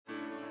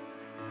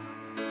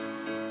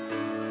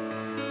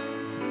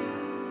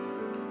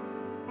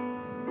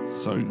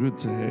So good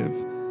to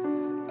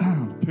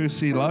have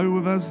Percy Lowe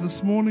with us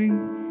this morning.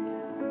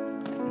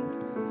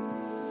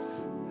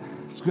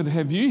 It's good to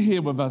have you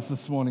here with us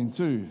this morning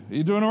too. Are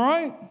you doing all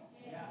right?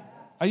 Yeah.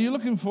 Are you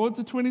looking forward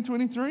to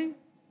 2023?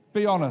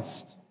 Be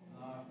honest.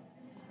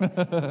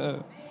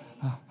 No.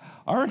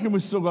 I reckon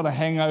we've still got a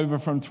hangover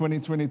from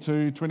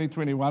 2022,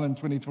 2021 and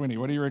 2020.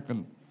 What do you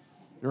reckon?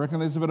 You reckon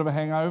there's a bit of a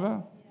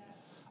hangover? Yeah.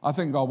 I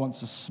think God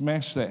wants to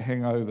smash that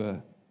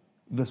hangover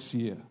this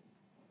year.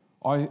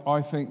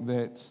 I think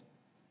that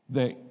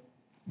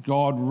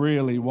God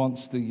really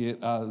wants to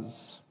get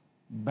us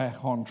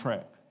back on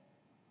track.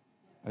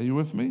 Are you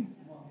with me?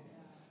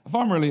 If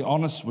I'm really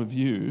honest with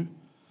you,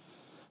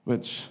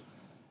 which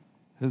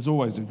is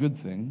always a good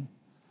thing,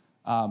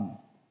 I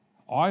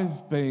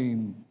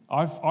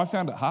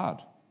found it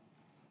hard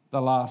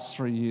the last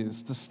 3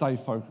 years to stay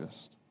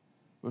focused.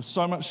 With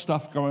so much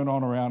stuff going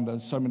on around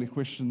us, so many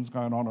questions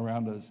going on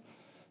around us,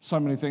 so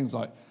many things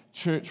like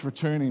church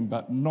returning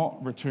but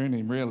not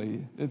returning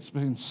really. It's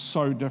been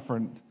so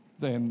different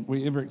than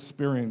we ever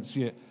experienced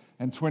yet.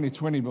 And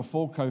 2020,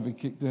 before COVID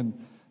kicked in,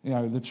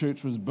 the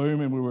church was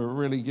booming, we were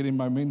really getting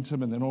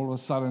momentum, and then all of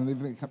a sudden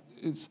everything,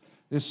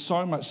 there's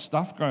so much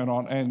stuff going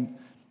on.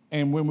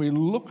 And when we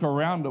look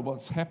around at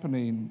what's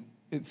happening,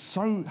 it's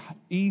so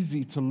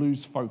easy to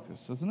lose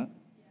focus, isn't it?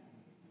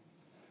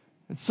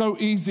 It's so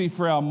easy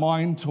for our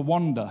mind to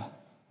wander.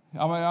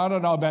 I mean, I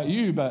don't know about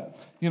you, but,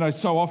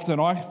 so often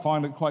I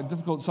find it quite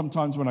difficult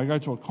sometimes when I go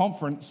to a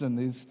conference and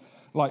there's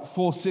like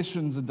 4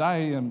 sessions a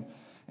day, and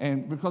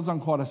because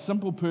I'm quite a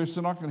simple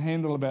person, I can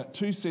handle about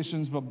 2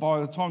 sessions, but by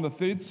the time the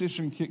 3rd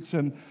session kicks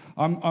in,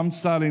 my mind's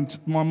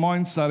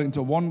starting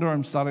to wander.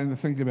 I'm starting to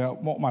think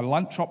about what my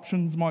lunch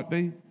options might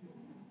be.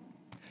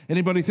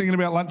 Anybody thinking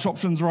about lunch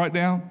options right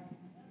now?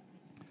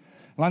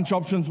 Lunch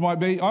options might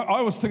be.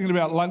 I was thinking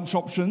about lunch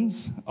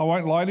options, I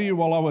won't lie to you,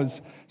 while I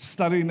was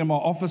studying in my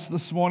office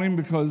this morning,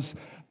 because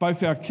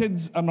both our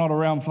kids are not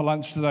around for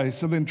lunch today.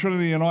 So then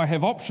Trinity and I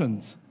have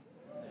options.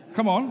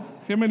 Come on,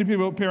 how many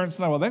parents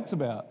know what that's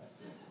about?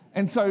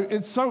 And so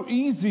it's so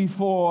easy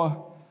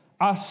for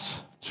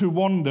us to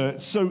wander.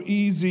 It's so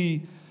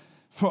easy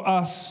for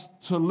us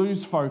to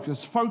lose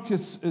focus.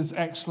 Focus is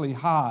actually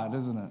hard,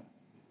 isn't it?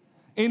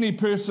 Any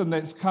person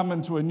that's come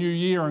into a new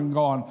year and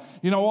gone,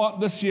 you know what,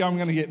 this year I'm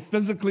going to get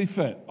physically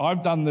fit.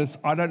 I've done this.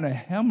 I don't know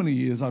how many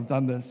years I've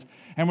done this.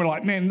 And we're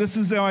like, man, this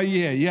is our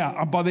year.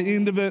 Yeah, by the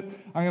end of it,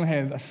 I'm going to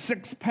have a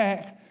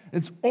 6-pack.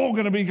 It's all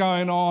going to be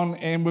going on.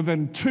 And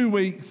within 2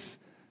 weeks,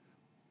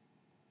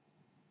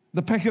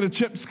 the packet of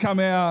chips come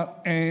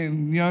out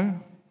and,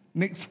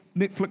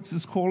 Netflix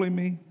is calling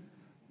me.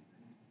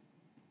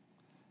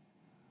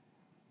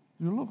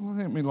 You're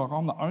looking at me like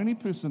I'm the only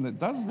person that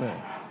does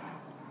that.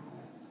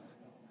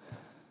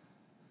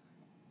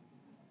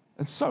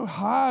 It's so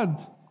hard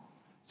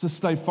to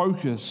stay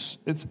focused.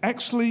 It's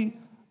actually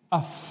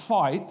a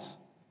fight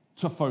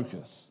to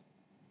focus.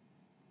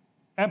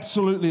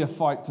 Absolutely a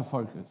fight to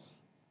focus.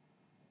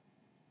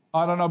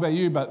 I don't know about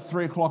you, but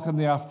 3 o'clock in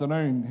the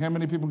afternoon, how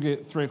many people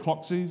get 3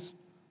 o'clocksies?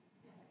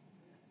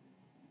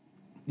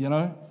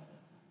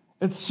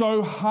 It's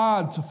so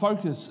hard to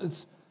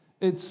focus.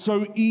 It's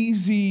so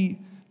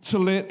easy to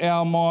let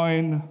our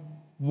mind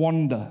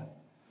wander.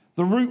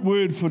 The root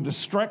word for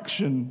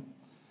distraction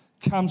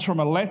comes from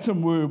a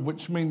Latin word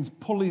which means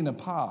pulling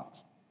apart.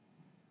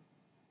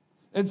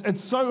 It's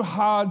so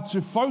hard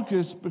to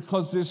focus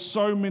because there's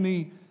so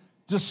many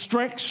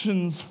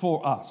distractions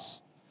for us.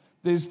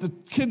 There's the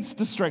kids'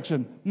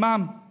 distraction.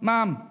 Mum.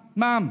 How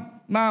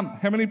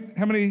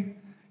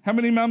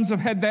many mums have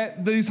had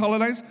that these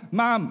holidays?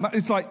 Mum.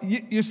 It's like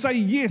you say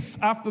yes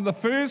after the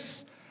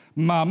first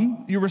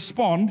mum, you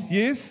respond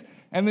yes,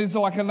 and there's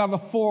like another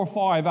 4 or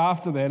 5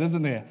 after that,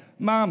 isn't there?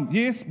 Mum,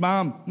 yes,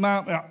 mum.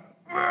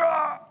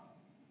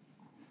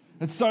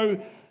 It's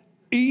so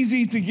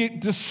easy to get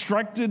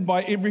distracted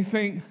by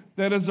everything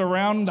that is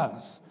around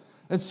us.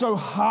 It's so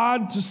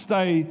hard to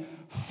stay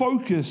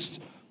focused.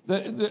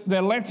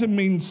 The Latin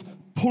means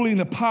pulling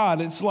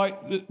apart. It's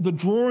like the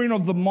drawing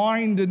of the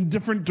mind in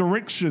different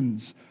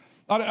directions.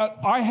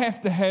 I have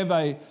to have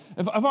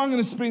if I'm going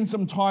to spend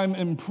some time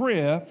in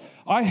prayer,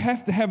 I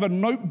have to have a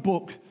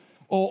notebook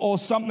or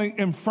something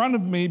in front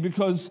of me,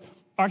 because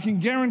I can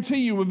guarantee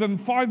you within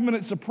 5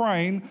 minutes of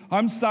praying,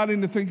 I'm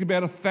starting to think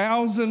about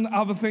 1,000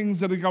 other things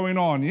that are going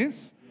on,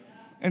 yes?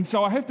 And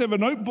so I have to have a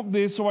notebook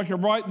there so I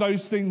can write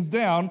those things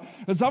down,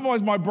 because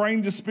otherwise my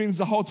brain just spends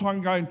the whole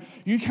time going,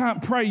 you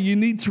can't pray, you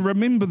need to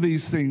remember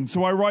these things.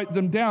 So I write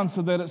them down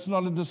so that it's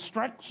not a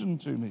distraction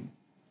to me.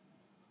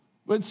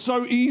 But it's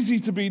so easy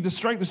to be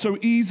distracted, so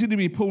easy to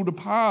be pulled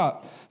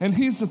apart. And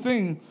here's the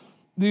thing,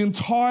 the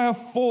entire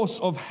force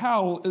of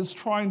hell is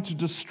trying to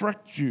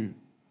distract you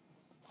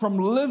from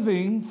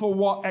living for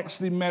what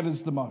actually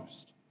matters the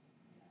most.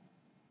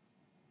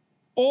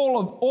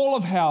 All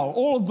of hell,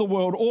 all of the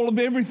world, all of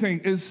everything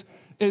is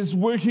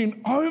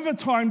working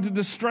overtime to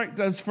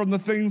distract us from the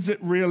things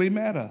that really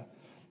matter.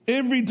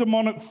 Every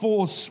demonic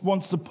force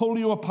wants to pull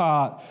you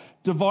apart,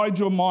 divide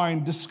your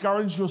mind,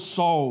 discourage your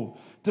soul,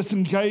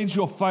 disengage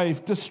your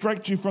faith,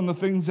 distract you from the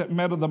things that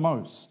matter the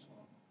most.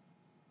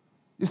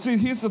 You see,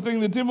 here's the thing,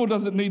 the devil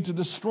doesn't need to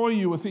destroy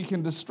you if he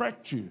can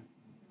distract you.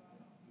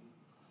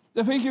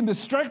 If he can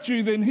distract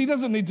you, then he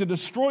doesn't need to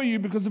destroy you,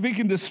 because if he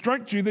can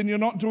distract you, then you're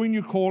not doing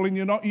your calling,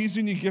 you're not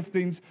using your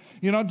giftings,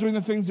 you're not doing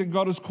the things that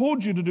God has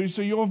called you to do,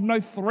 so you're of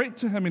no threat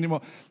to him anymore.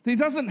 He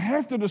doesn't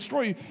have to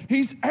destroy you.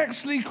 He's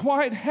actually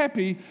quite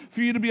happy for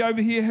you to be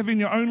over here having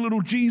your own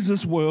little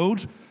Jesus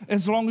world,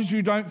 as long as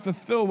you don't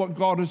fulfill what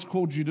God has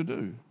called you to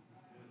do.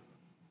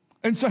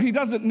 And so he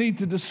doesn't need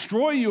to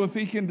destroy you if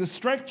he can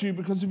distract you,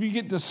 because if you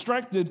get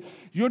distracted,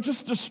 you'll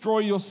just destroy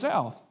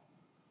yourself,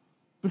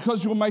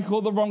 because you'll make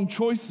all the wrong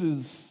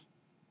choices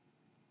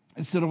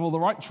instead of all the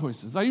right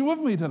choices. Are you with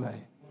me today?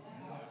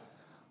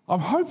 I'm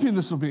hoping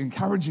this will be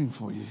encouraging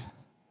for you.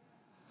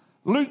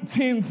 Luke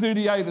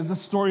 10:38 is a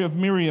story of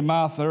Mary and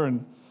Martha,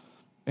 and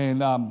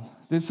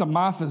there's some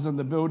Marthas in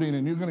the building,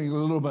 and you're going to get a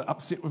little bit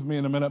upset with me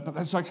in a minute, but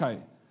that's okay.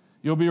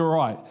 You'll be all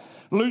right.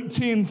 Luke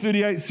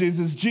 10:38 says,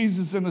 as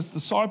Jesus and his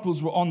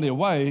disciples were on their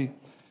way,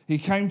 he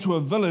came to a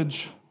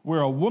village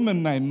where a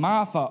woman named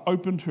Martha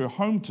opened her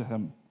home to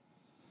him.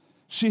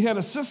 She had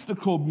a sister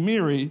called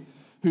Mary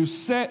who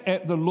sat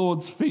at the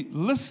Lord's feet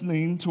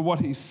listening to what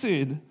he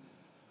said,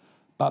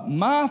 but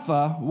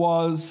Martha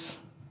was,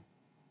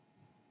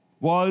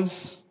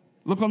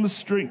 look on the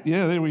street,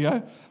 yeah, there we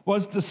go,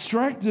 was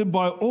distracted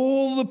by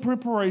all the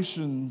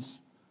preparations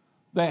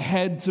that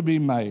had to be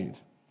made.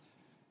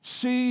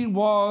 She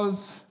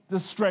was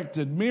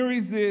distracted.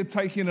 Mary's there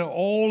taking it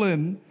all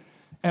in,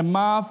 and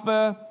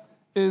Martha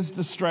is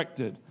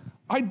distracted.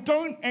 I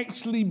don't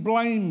actually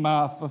blame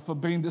Martha for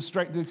being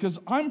distracted, because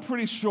I'm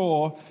pretty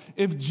sure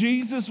if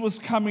Jesus was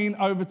coming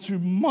over to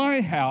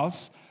my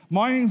house,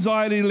 my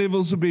anxiety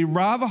levels would be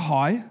rather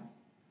high.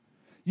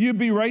 You'd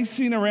be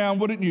racing around,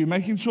 wouldn't you?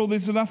 Making sure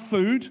there's enough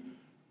food,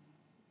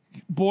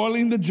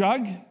 boiling the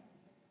jug,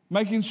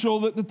 making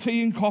sure that the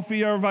tea and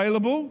coffee are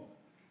available,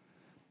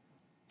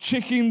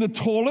 checking the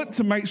toilet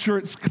to make sure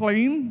it's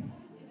clean.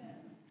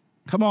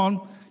 Come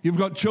on, you've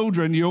got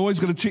children, you're always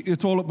going to check your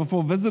toilet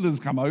before visitors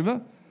come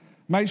over.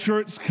 Make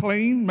sure it's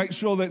clean, make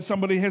sure that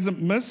somebody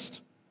hasn't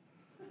missed.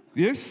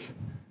 Yes?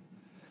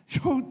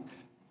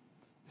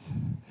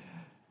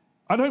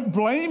 I don't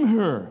blame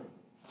her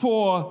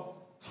for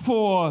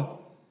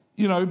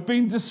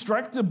being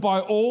distracted by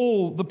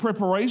all the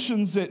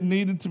preparations that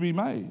needed to be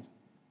made.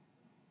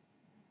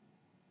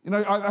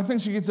 I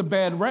think she gets a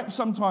bad rap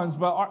sometimes,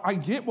 but I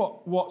get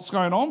what's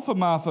going on for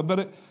Martha.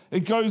 But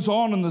it goes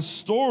on in the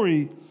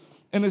story,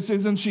 and it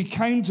says, and she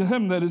came to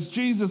him, that is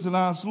Jesus, and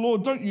asked,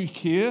 Lord, don't you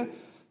care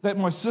that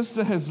my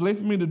sister has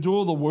left me to do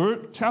all the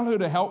work? Tell her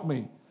to help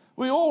me.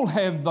 We all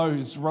have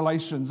those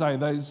relations,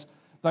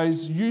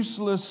 those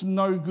useless,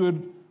 no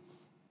good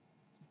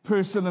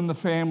person in the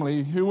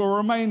family who will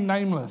remain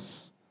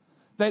nameless,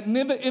 that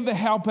never ever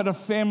help at a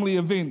family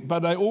event, but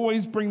they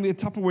always bring their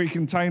Tupperware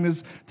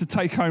containers to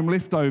take home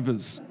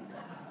leftovers.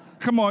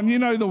 Come on, you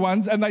know the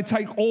ones, and they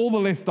take all the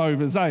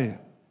leftovers, eh?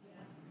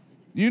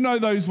 You know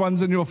those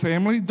ones in your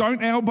family.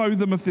 Don't elbow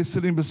them if they're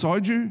sitting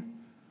beside you.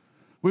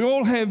 We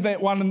all have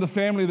that one in the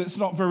family that's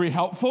not very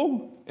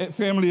helpful at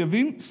family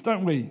events,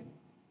 don't we?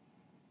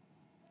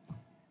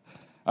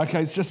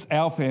 Okay, it's just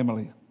our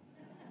family.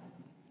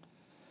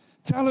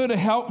 Tell her to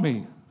help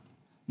me.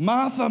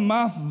 Martha,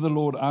 Martha, the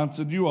Lord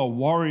answered, you are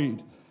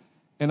worried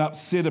and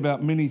upset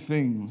about many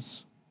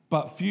things,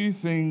 but few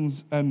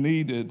things are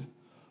needed,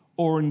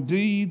 or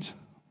indeed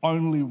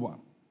only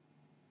one.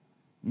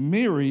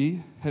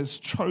 Mary has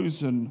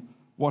chosen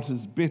what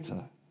is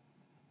better,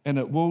 and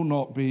it will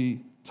not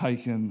be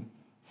taken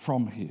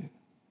from here.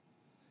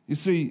 You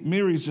see,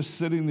 Mary's just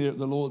sitting there at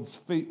the Lord's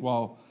feet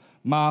while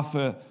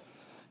Martha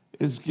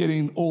is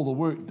getting all the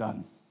work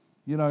done.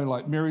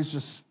 Like Mary's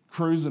just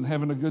cruising,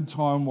 having a good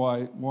time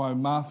while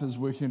Martha's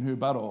working her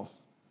butt off.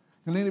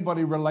 Can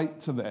anybody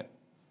relate to that?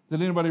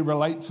 Did anybody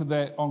relate to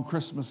that on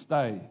Christmas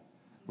Day,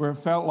 where it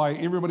felt like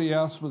everybody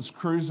else was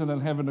cruising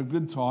and having a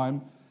good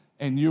time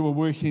and you were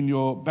working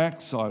your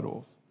backside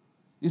off?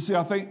 You see,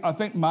 I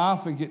think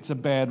Martha gets a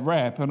bad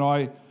rap,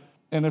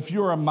 and if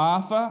you're a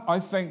Martha, I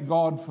thank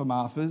God for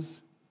Marthas,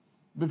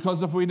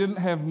 because if we didn't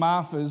have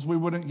Marthas, we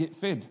wouldn't get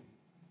fed.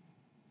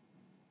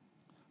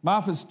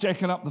 Martha's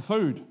jacking up the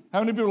food. How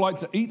many people like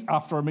to eat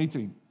after a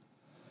meeting?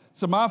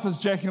 So Martha's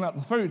jacking up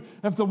the food.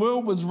 If the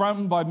world was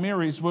run by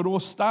Marys, we'd all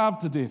starve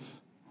to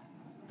death,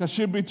 because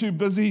she'd be too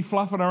busy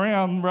fluffing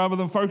around rather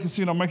than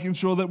focusing on making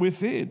sure that we're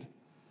fed.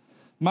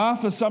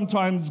 Martha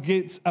sometimes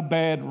gets a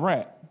bad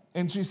rap.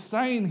 And she's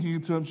saying here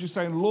to him, she's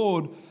saying,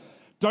 Lord,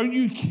 don't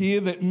you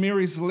care that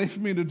Mary's left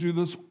me to do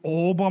this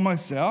all by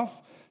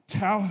myself?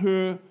 Tell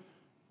her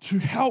to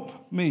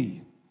help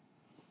me.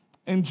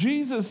 And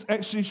Jesus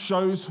actually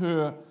shows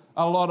her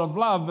a lot of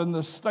love in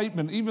this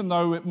statement, even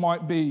though it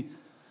might be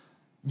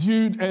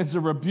viewed as a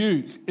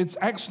rebuke. It's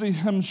actually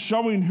him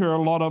showing her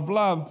a lot of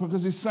love,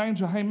 because he's saying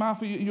to her, hey,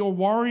 Martha, you're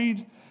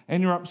worried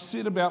and you're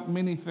upset about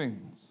many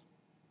things.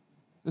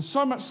 There's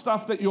so much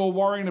stuff that you're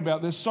worrying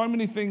about. There's so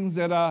many things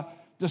that are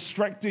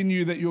distracting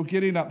you that you're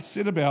getting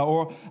upset about.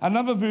 Or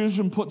another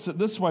version puts it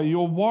this way: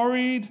 you're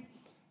worried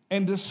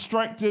and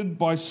distracted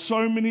by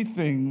so many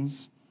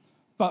things,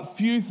 but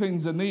few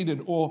things are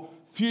needed, or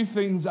few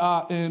things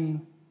are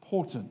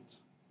important.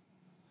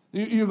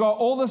 You've got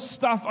all this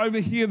stuff over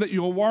here that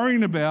you're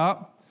worrying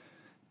about,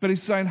 but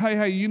he's saying,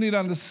 hey, you need to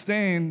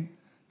understand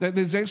that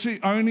there's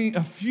actually only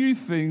a few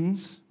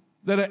things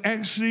that are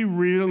actually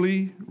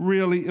really,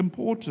 really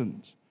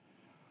important.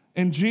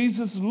 And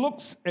Jesus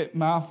looks at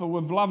Martha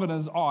with love in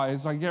his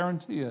eyes, I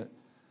guarantee it,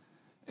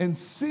 and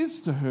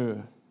says to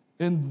her,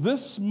 in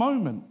this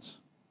moment,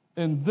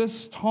 in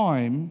this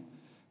time,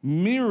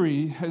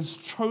 Mary has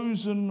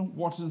chosen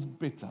what is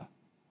better,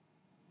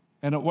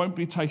 and it won't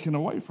be taken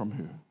away from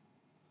her.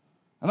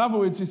 In other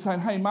words, he's saying,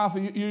 hey, Martha,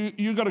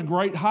 you got a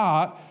great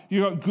heart,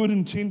 you got good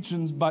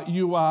intentions, but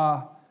you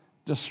are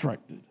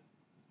distracted.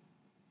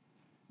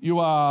 You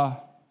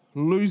are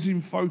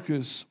losing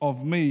focus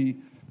of me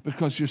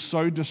because you're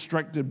so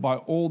distracted by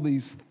all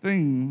these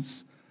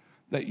things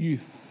that you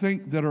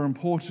think that are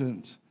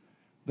important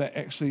that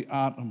actually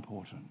aren't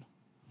important.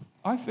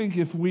 I think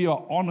if we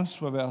are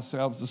honest with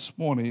ourselves this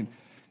morning,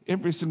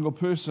 every single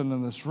person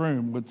in this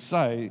room would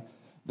say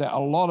that a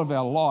lot of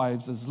our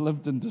lives is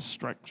lived in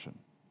distraction.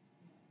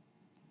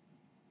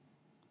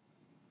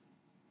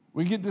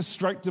 We get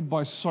distracted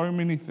by so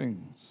many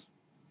things.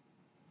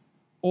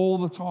 All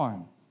the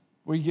time,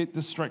 we get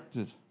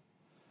distracted.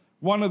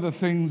 One of the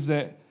things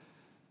that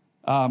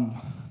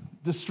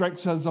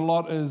distracts us a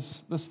lot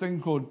is this thing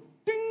called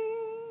ding,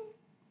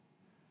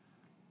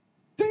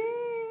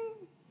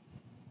 ding,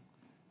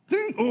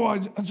 ding. Oh, I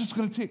just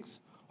got a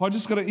text. Or I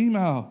just got an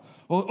email.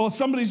 Or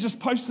somebody's just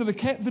posted a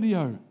cat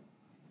video.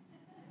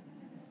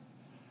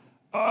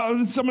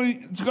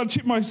 Somebody's got to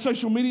check my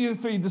social media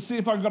feed to see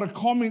if I got a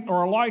comment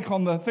or a like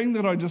on the thing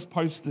that I just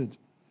posted.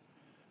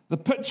 The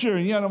picture,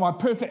 my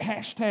perfect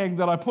hashtag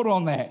that I put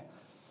on that.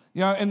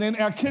 And then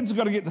our kids have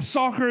got to get to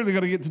soccer, they've got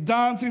to get to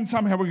dancing,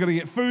 somehow we've got to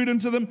get food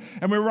into them,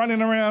 and we're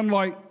running around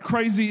like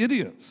crazy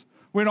idiots.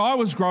 When I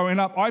was growing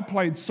up, I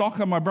played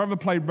soccer, my brother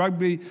played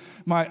rugby,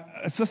 my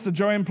sister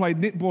Joanne played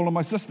netball, and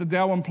my sister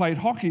Darwin played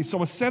hockey.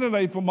 So a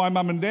Saturday for my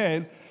mum and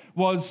dad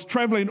was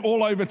travelling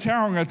all over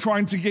Tauranga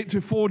trying to get to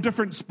 4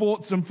 different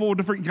sports and 4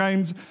 different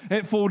games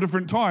at 4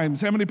 different times.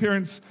 How many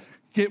parents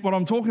get what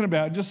I'm talking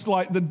about? Just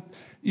like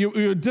you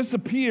would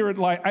disappear at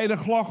like 8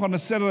 o'clock on a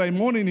Saturday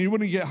morning and you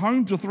wouldn't get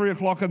home till 3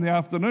 o'clock in the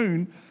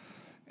afternoon.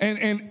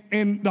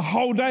 And the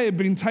whole day had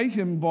been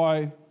taken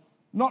by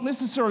not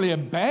necessarily a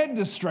bad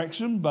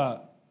distraction,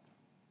 but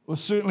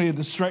was certainly a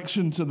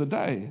distraction to the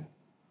day.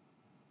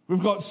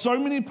 We've got so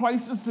many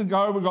places to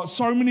go. We've got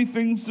so many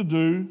things to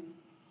do.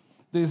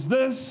 There's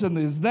this and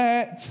there's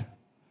that.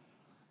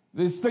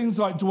 There's things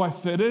like, do I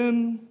fit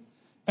in?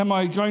 Am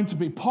I going to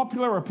be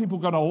popular? Are people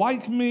going to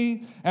like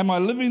me? Am I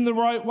living the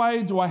right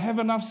way? Do I have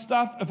enough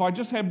stuff? If I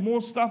just have more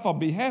stuff, I'll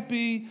be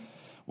happy.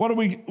 What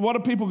are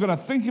people going to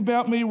think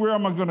about me? Where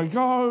am I going to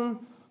go?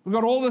 We've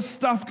got all this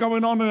stuff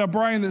going on in our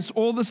brain. There's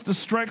all this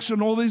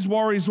distraction, all these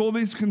worries, all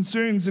these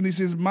concerns. And he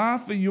says,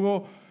 Martha,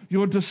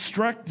 you're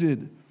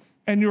distracted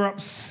and you're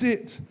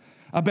upset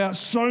about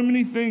so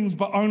many things,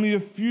 but only a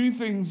few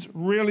things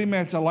really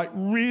matter, like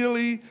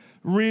really,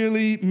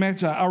 really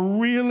matter, are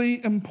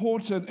really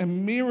important.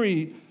 And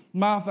Mary,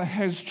 Martha,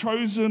 has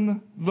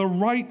chosen the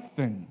right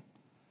thing.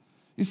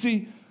 You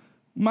see,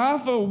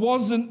 Martha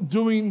wasn't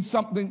doing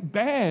something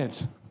bad.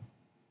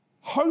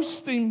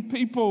 Hosting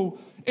people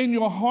in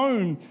your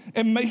home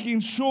and making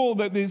sure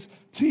that there's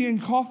tea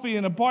and coffee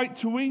and a bite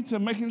to eat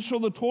and making sure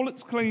the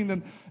toilet's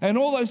clean and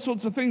all those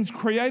sorts of things,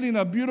 creating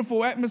a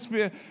beautiful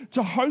atmosphere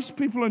to host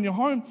people in your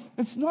home,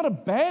 it's not a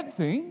bad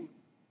thing.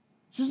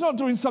 She's not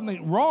doing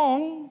something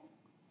wrong,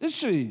 is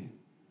she?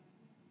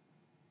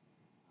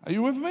 Are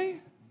you with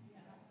me?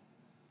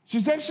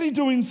 She's actually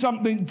doing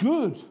something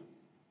good.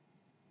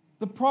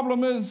 The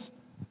problem is,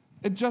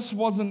 it just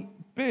wasn't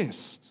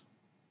best.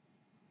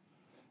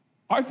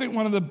 I think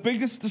one of the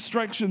biggest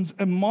distractions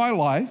in my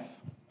life,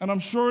 and I'm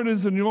sure it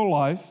is in your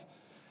life,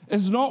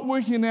 is not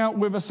working out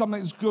whether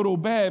something's good or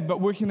bad,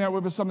 but working out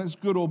whether something's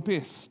good or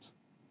best.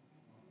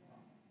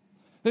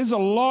 There's a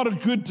lot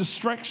of good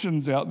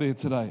distractions out there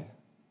today.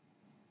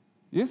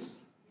 Yes?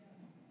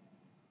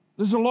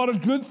 There's a lot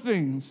of good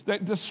things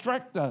that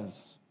distract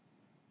us.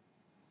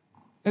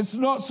 It's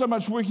not so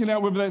much working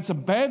out whether that's a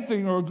bad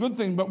thing or a good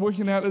thing, but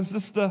working out, is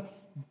this the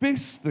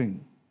best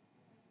thing?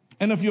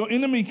 And if your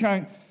enemy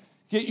can't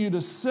get you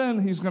to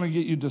sin, he's going to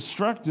get you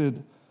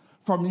distracted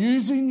from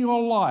using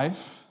your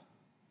life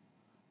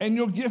and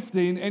your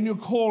gifting and your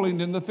calling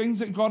and the things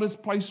that God has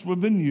placed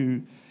within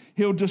you.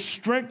 He'll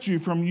distract you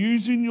from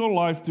using your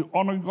life to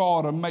honor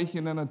God and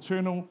making an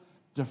eternal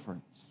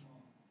difference.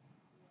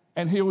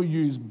 And he will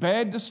use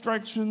bad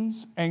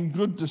distractions and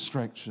good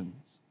distractions.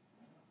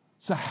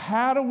 So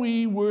how do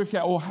we work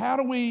out, or how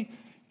do we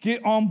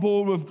get on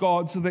board with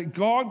God so that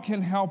God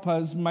can help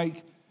us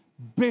make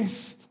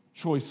best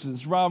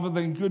choices rather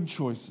than good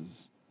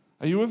choices?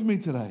 Are you with me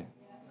today?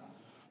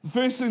 The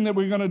first thing that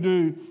we're going to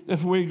do,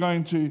 if we're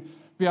going to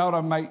be able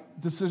to make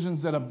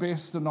decisions that are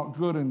best and not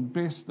good and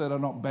best that are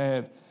not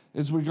bad,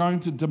 is we're going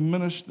to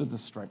diminish the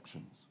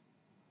distractions.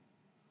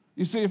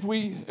 You see, if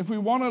we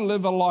want to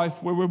live a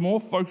life where we're more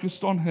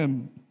focused on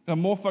Him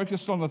and more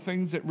focused on the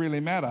things that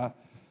really matter,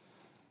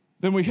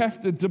 then we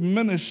have to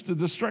diminish the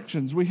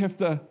distractions. We have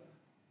to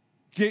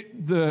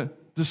get the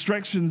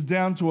distractions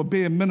down to a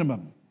bare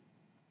minimum.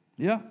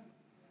 Yeah?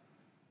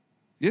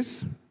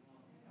 Yes?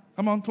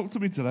 Come on, talk to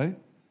me today.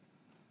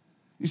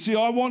 You see,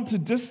 I want to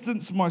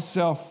distance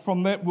myself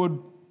from that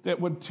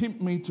would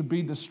tempt me to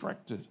be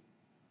distracted.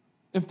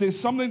 If there's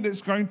something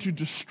that's going to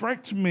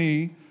distract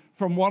me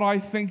from what I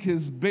think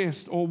is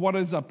best or what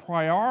is a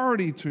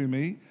priority to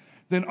me,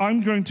 then I'm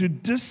going to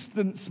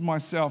distance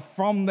myself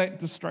from that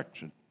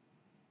distraction.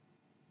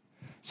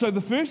 So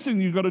the first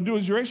thing you've got to do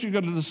is you're actually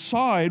got to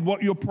decide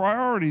what your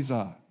priorities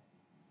are.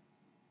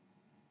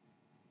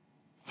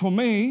 For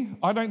me,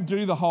 I don't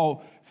do the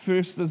whole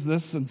first is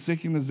this and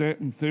second is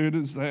that and third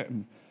is that.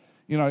 And,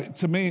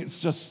 to me,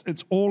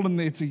 it's all in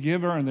there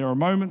together, and there are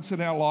moments in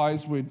our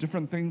lives where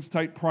different things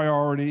take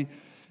priority.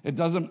 It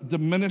doesn't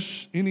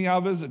diminish any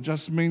others. It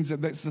just means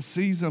that that's the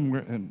season we're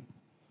in.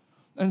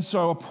 And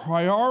so a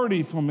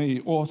priority for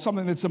me, or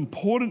something that's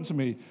important to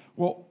me,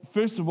 well,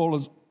 first of all,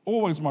 is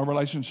always my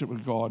relationship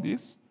with God,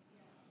 yes?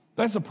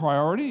 That's a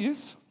priority,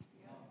 yes?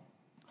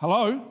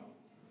 Hello?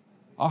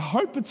 I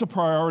hope it's a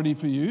priority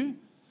for you.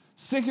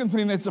 Second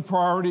thing that's a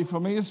priority for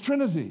me is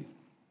Trinity,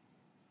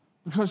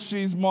 because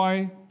she's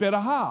my better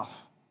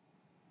half.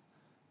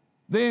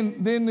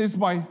 Then there's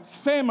my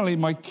family,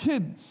 my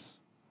kids.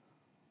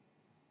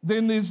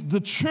 Then there's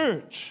the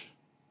church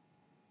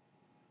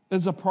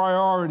is a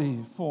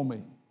priority for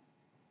me.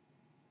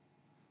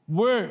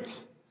 Work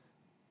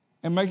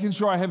and making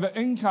sure I have an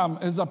income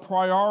is a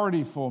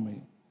priority for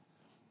me.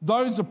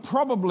 Those are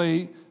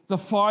probably the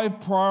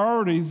 5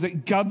 priorities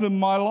that govern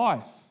my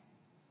life.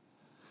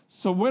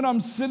 So when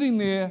I'm sitting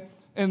there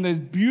and there's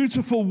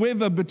beautiful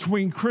weather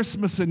between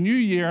Christmas and New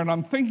Year, and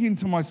I'm thinking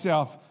to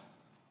myself,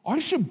 I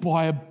should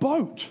buy a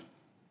boat.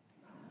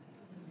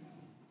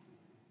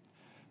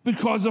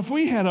 Because if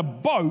we had a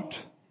boat,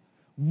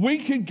 we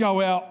could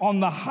go out on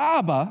the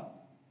harbour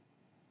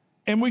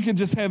and we could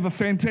just have a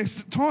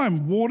fantastic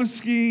time, water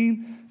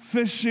skiing,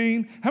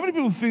 fishing. How many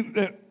people think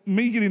that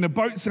me getting a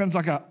boat sounds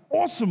like an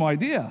awesome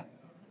idea?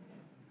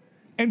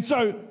 And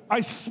so I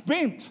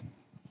spent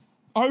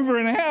over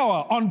an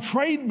hour on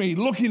Trade Me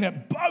looking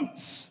at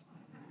boats.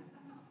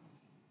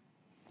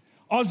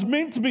 I was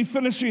meant to be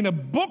finishing a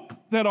book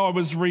that I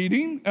was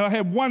reading, and I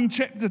had 1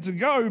 chapter to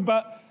go,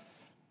 but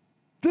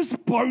this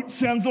boat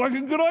sounds like a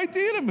good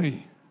idea to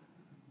me.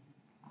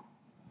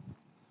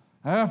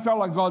 And I felt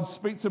like God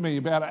spoke to me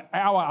about an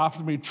hour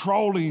after me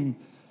trolling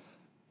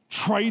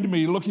Trade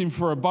Me looking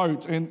for a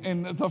boat.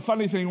 And the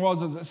funny thing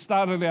was is it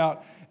started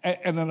out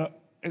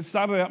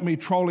me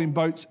trolling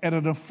boats at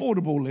an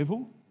affordable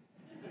level.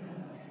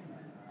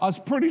 I was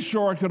pretty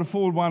sure I could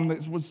afford one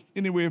that was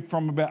anywhere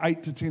from about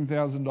 $8,000 to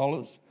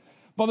 $10,000.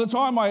 By the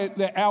time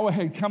the hour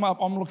had come up,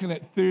 I'm looking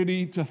at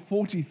 $30,000 to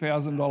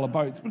 $40,000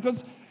 boats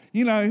because,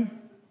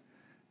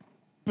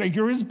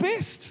 bigger is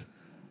best.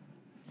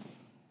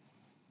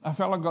 I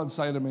felt like God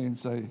say to me and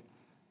say,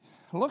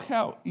 look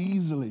how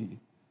easily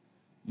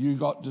you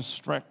got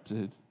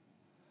distracted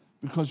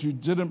because you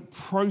didn't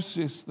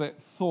process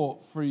that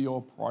thought through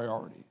your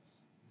priorities.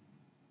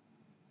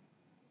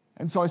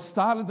 And so I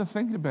started to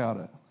think about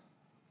it.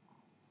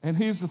 And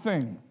here's the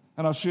thing,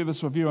 and I'll share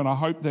this with you, and I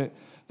hope that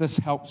this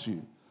helps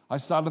you. I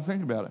started to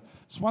think about it.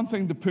 It's one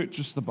thing to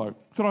purchase the boat.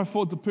 Could I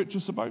afford to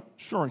purchase a boat?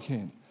 Sure I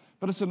can.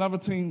 But it's another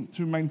thing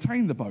to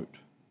maintain the boat.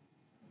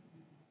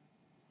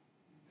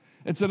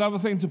 It's another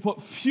thing to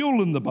put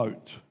fuel in the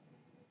boat.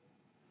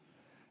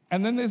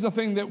 And then there's a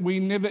thing that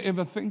we never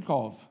ever think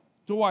of.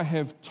 Do I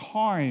have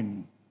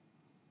time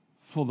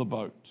for the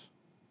boat?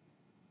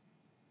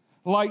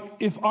 Like,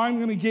 if I'm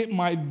going to get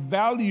my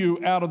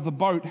value out of the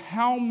boat,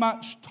 how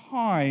much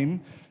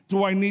time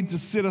do I need to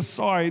set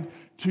aside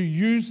to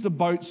use the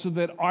boat so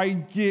that I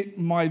get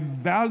my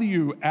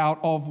value out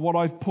of what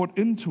I've put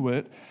into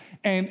it?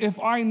 And if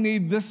I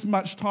need this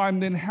much time,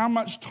 then how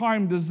much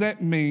time does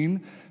that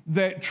mean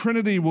that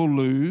Trinity will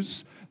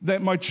lose,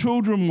 that my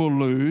children will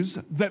lose,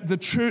 that the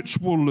church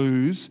will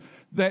lose,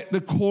 that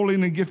the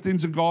calling and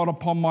giftings of God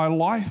upon my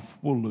life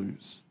will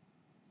lose?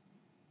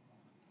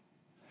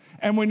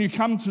 And when you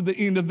come to the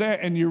end of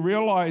that and you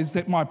realize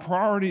that my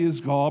priority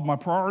is God, my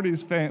priority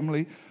is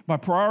family, my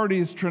priority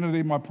is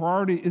Trinity, my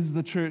priority is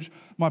the church,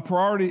 my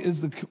priority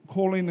is the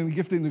calling and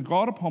gifting of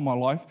God upon my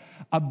life,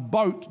 a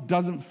boat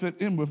doesn't fit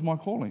in with my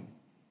calling.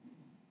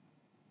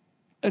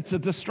 It's a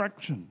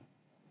distraction.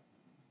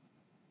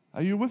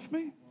 Are you with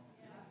me?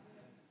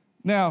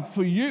 Now,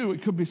 for you,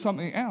 it could be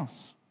something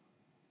else.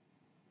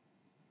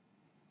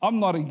 I'm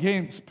not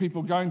against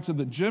people going to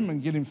the gym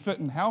and getting fit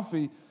and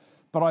healthy,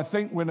 but I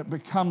think when it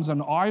becomes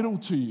an idol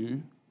to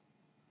you,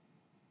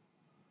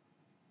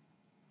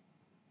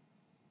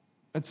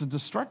 it's a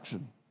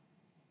distraction.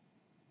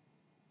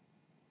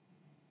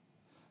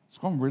 It's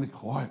gone really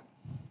quiet.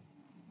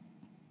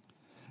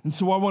 And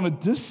so I want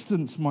to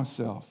distance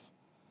myself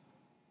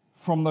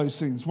from those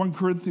things. 1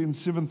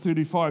 Corinthians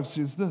 7:35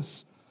 says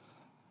this,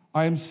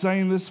 I am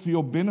saying this for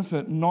your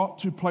benefit, not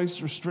to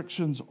place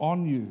restrictions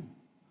on you.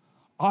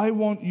 I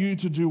want you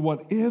to do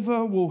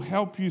whatever will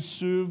help you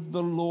serve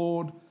the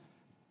Lord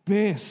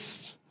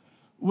best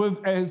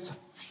with as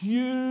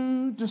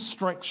few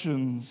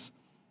distractions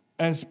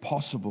as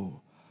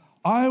possible.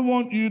 I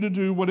want you to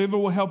do whatever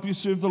will help you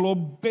serve the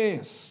Lord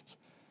best.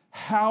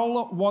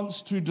 Hell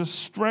wants to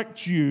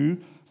distract you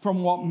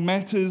from what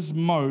matters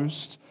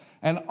most,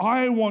 and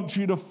I want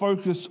you to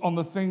focus on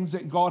the things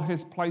that God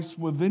has placed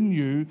within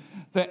you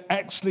that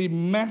actually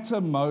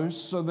matter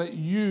most so that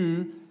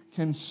you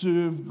can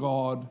serve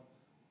God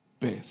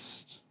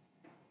best.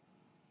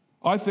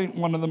 I think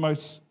one of the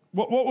most,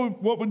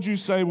 what would you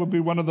say would be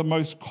one of the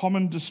most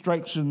common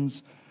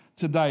distractions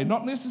today?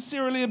 Not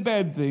necessarily a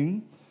bad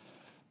thing,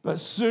 but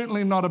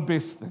certainly not a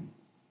best thing.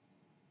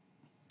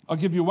 I'll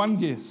give you one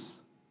guess.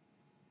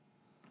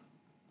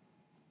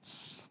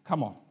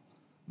 Come on.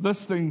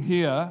 This thing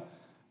here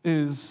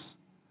is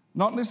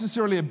not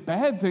necessarily a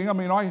bad thing. I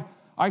mean,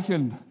 I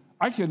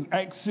can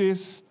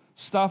access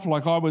stuff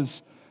like I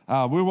was,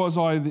 where was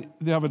I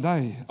the other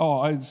day? Oh,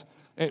 I was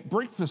at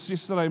breakfast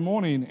yesterday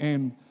morning,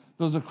 and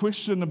there was a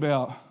question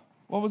about,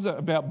 what was it,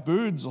 about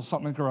birds or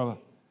something or other,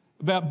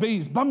 about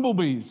bees,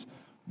 bumblebees.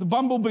 The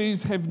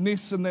bumblebees have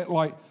nests in that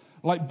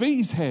like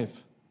bees have.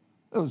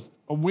 It was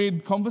a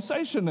weird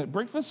conversation at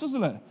breakfast,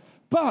 isn't it?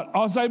 But I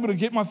was able to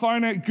get my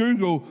phone out,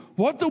 Google,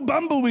 what do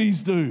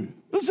bumblebees do?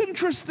 It was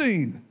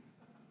interesting.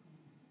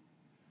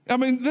 I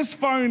mean, this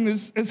phone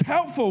is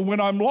helpful when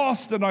I'm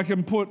lost and I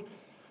can put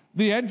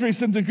the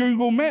address into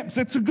Google Maps.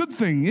 That's a good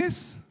thing,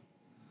 yes?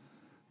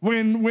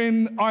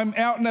 When I'm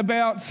out and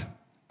about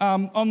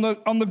on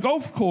the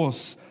golf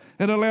course,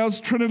 it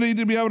allows Trinity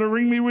to be able to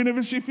ring me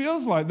whenever she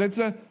feels like. That's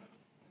a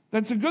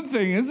good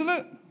thing, isn't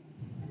it?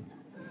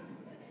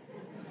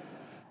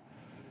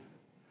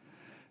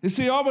 You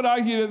see, I would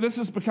argue that this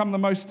has become the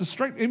most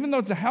distracting, even though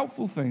it's a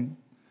helpful thing,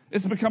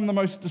 it's become the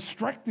most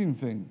distracting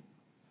thing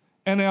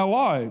in our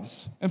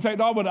lives. In fact,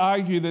 I would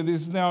argue that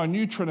there's now a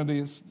new Trinity.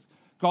 It's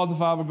God the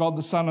Father, God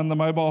the Son, and the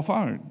mobile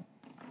phone.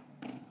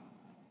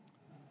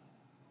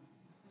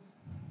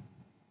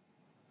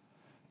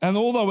 And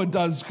although it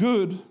does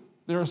good,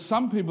 there are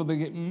some people that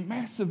get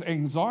massive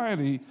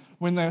anxiety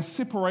when they're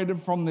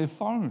separated from their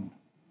phone.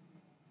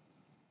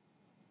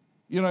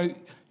 You know,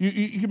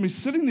 you can be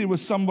sitting there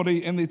with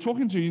somebody and they're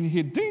talking to you and you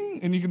hear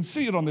ding and you can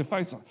see it on their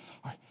face. Like,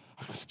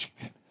 I've got to check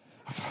that.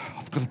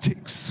 I've got a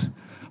text.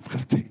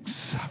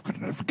 I've got a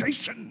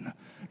notification.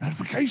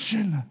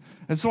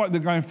 It's like they're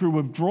going through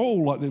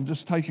withdrawal, like they've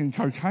just taken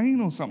cocaine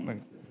or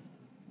something.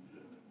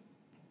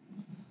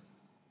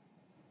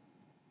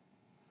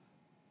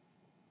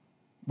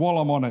 While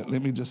I'm on it,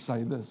 let me just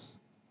say this.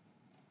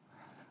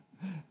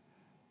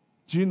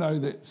 Do you know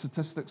that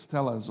statistics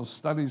tell us, or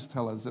studies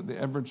tell us, that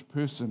the average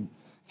person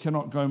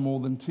cannot go more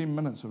than 10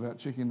 minutes without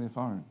checking their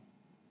phone?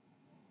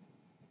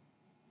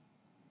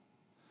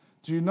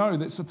 Do you know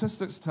that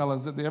statistics tell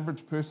us that the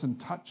average person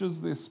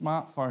touches their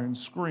smartphone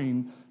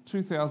screen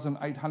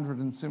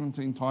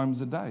 2,817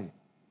 times a day?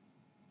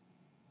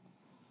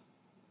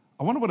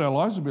 I wonder what our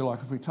lives would be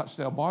like if we touched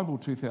our Bible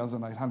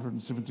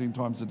 2,817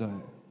 times a day.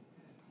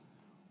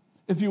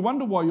 If you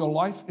wonder why your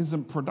life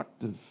isn't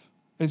productive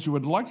as you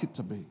would like it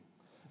to be,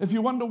 if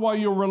you wonder why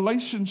your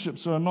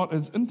relationships are not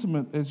as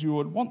intimate as you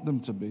would want them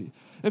to be,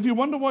 if you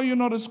wonder why you're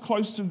not as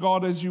close to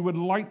God as you would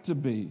like to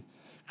be,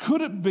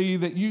 could it be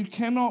that you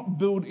cannot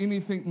build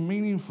anything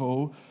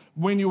meaningful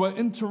when you are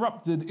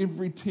interrupted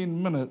every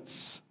 10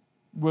 minutes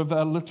with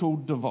a little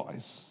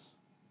device?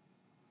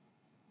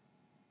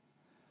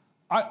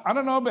 I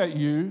don't know about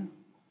you,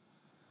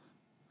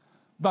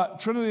 but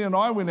Trinity and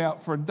I went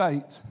out for a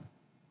date.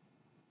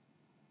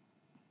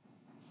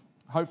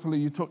 Hopefully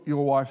you took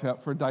your wife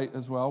out for a date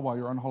as well while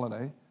you're on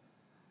holiday.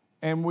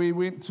 And we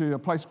went to a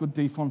place called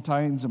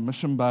Defontaines in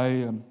Mission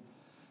Bay,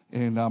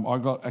 and I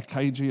got a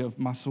kg of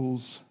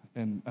mussels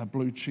and a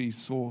blue cheese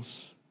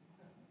sauce.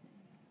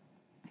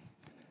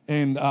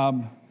 And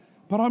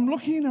but I'm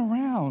looking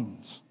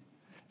around,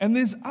 and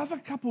there's other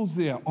couples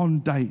there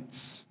on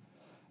dates,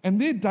 and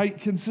their date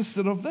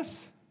consisted of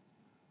this.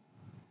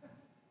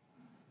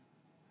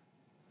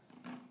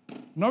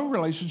 No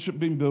relationship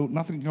being built,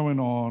 nothing going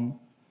on,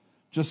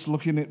 just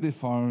looking at their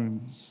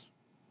phones.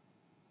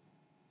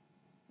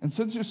 And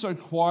since you're so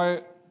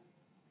quiet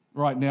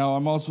right now, I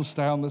might as well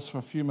stay on this for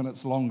a few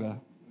minutes longer.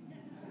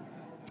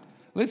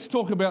 Let's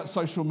talk about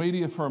social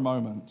media for a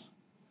moment.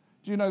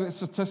 Do you know that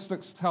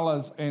statistics tell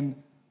us,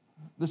 and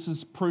this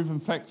is proven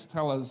facts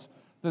tell us,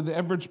 that the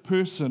average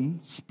person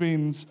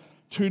spends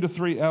 2 to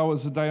 3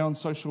 hours a day on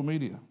social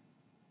media?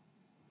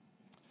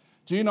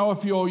 Do you know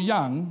if you're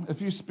young,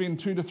 if you spend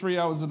 2 to 3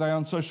 hours a day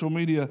on social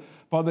media,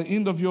 by the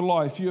end of your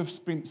life, you have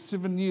spent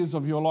 7 years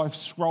of your life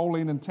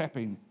scrolling and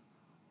tapping.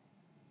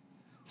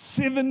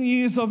 7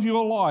 years of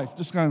your life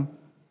just going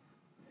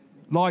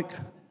like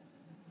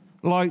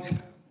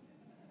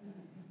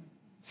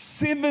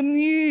 7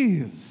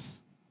 years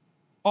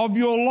of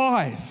your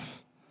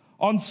life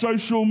on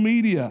social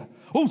media.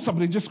 Oh,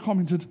 somebody just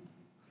commented.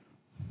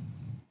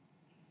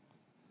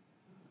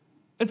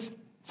 It's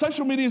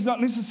Social media is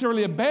not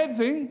necessarily a bad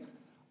thing.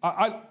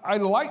 I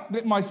like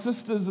that my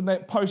sisters and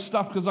that post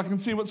stuff because I can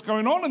see what's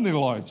going on in their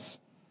lives.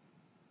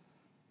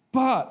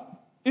 But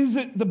is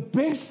it the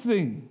best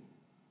thing?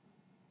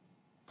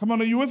 Come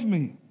on, are you with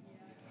me?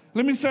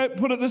 Let me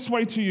put it this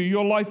way to you.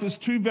 Your life is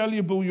too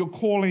valuable, your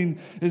calling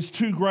is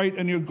too great,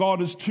 and your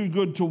God is too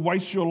good to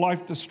waste your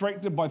life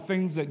distracted by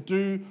things that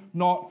do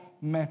not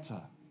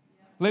matter.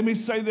 Let me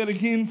say that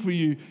again for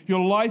you.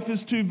 Your life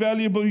is too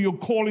valuable, your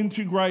calling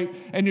too great,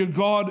 and your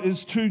God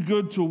is too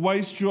good to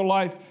waste your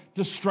life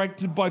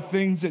distracted by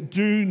things that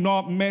do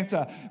not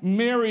matter.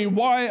 Mary,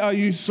 why are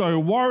you so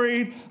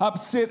worried,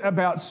 upset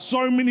about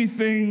so many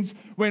things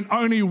when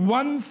only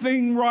one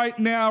thing right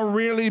now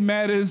really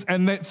matters,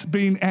 and that's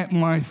being at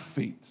my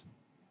feet?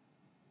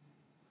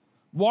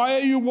 Why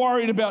are you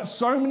worried about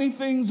so many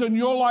things in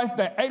your life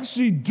that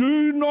actually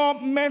do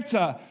not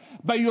matter,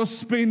 but you're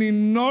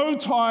spending no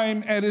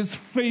time at his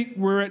feet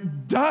where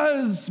it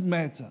does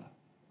matter?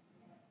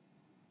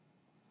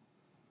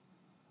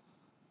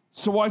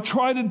 So I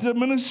try to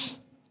diminish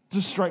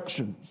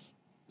distractions.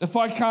 If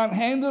I can't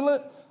handle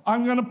it,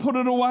 I'm going to put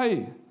it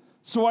away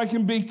so I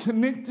can be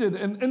connected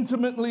and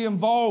intimately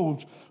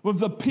involved with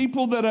the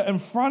people that are in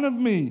front of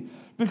me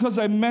because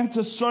they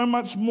matter so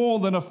much more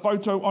than a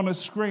photo on a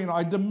screen.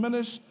 I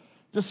diminish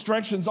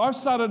distractions. I've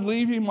started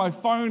leaving my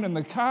phone in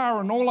the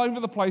car and all over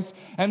the place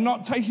and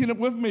not taking it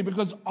with me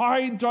because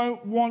I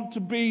don't want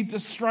to be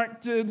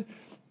distracted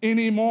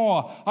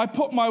anymore. I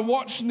put my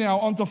watch now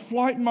onto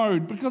flight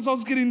mode because I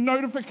was getting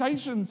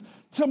notifications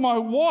to my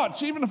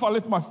watch. Even if I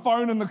left my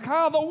phone in the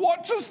car, the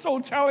watch is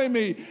still telling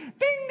me, ding,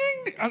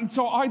 ding, ding. And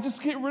so I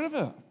just get rid of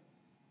it.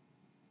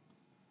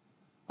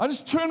 I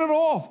just turn it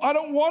off. I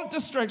don't want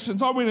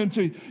distractions. I went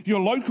into your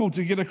local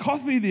to get a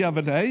coffee the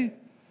other day,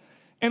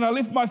 and I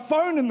left my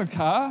phone in the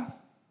car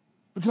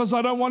because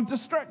I don't want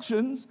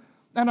distractions.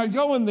 And I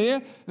go in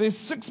there, there's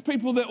 6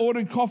 people that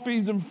ordered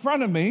coffees in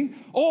front of me.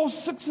 All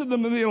 6 of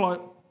them are there like,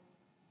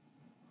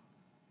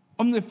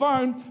 on their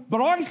phone, but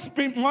I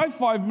spent my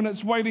 5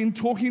 minutes waiting,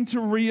 talking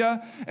to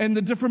Ria and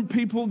the different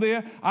people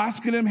there,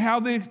 asking them how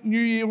their New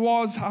Year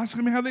was,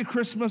 asking them how their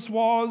Christmas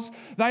was.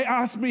 They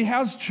asked me,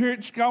 how's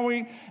church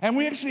going? And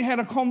we actually had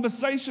a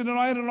conversation, and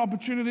I had an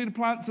opportunity to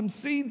plant some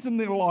seeds in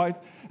their life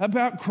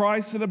about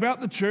Christ and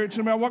about the church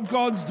and about what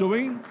God's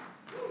doing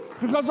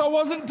because I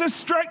wasn't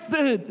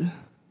distracted.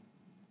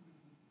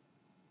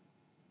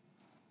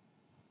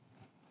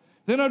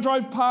 Then I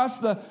drove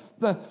past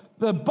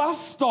the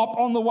bus stop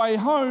on the way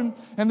home,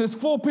 and there's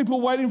 4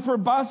 people waiting for a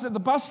bus at the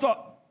bus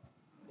stop,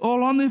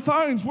 all on their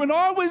phones. When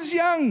I was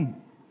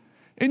young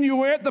and you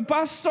were at the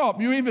bus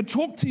stop, you either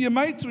talked to your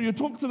mates or you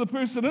talked to the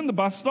person in the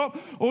bus stop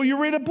or you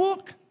read a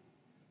book.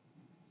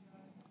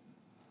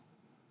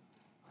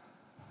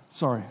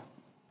 Sorry.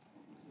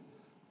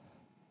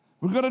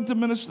 We've got to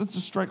diminish the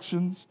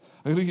distractions.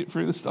 I'm going to get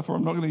through this stuff or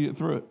I'm not going to get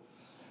through it.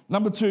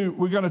 Number 2,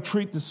 we're going to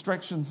treat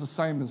distractions the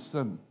same as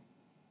sin.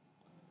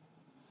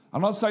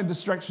 I'm not saying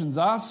distractions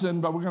are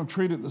sin, but we're going to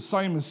treat it the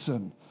same as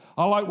sin.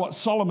 I like what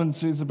Solomon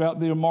says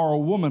about the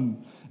immoral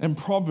woman in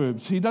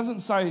Proverbs. He doesn't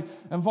say,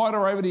 invite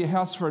her over to your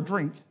house for a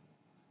drink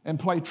and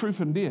play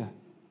truth and dare.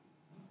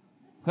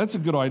 That's a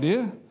good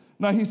idea.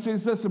 No, he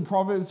says this in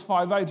Proverbs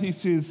 5:8. He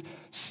says,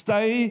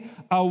 stay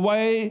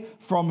away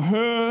from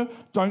her.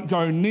 Don't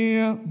go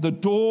near the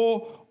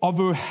door of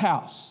her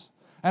house.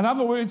 In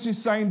other words,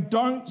 he's saying,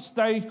 don't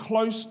stay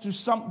close to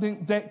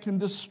something that can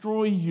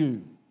destroy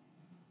you.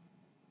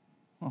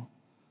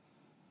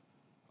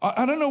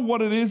 I don't know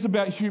what it is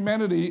about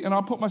humanity, and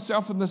I put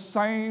myself in the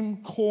same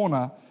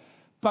corner,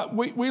 but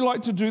we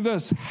like to do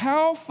this.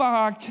 How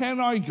far can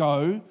I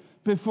go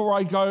before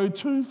I go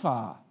too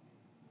far?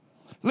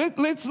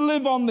 Let's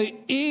live on the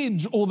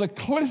edge or the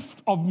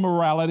cliff of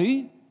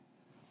morality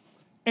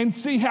and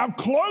see how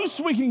close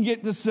we can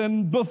get to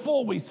sin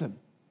before we sin.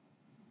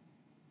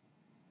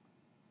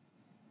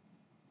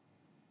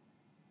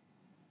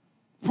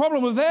 The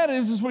problem with that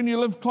is when you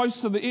live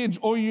close to the edge,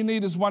 all you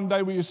need is one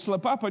day where you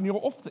slip up and you're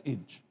off the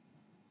edge.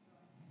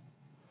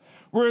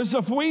 Whereas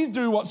if we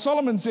do what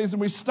Solomon says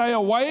and we stay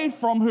away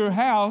from her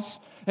house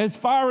as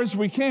far as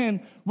we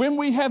can, when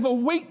we have a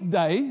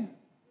weekday,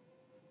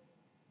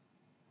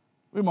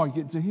 we might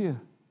get to here.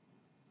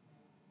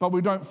 But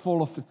we don't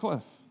fall off the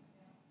cliff.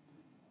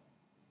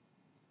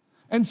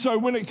 And so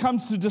when it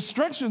comes to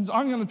distractions,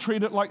 I'm going to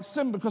treat it like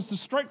sin because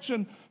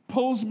distraction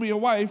pulls me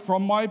away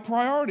from my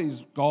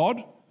priorities.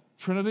 God,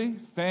 Trinity,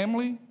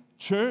 family,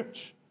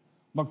 church,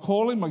 my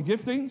calling, my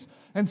giftings.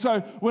 And so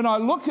when I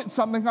look at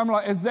something, I'm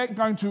like, is that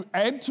going to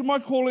add to my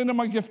calling and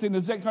my gifting?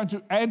 Is that going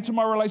to add to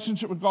my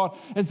relationship with God?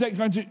 Is that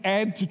going to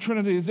add to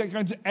Trinity? Is that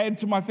going to add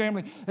to my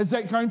family? Is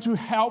that going to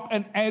help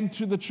and add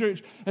to the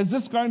church? Is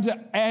this going to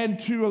add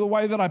to the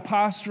way that I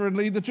pastor and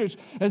lead the church?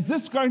 Is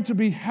this going to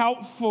be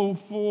helpful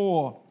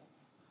for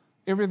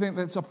everything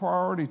that's a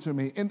priority to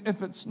me? And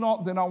if it's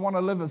not, then I want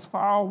to live as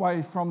far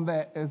away from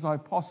that as I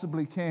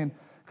possibly can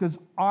because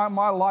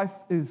my life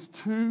is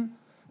too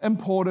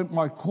important.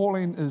 My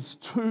calling is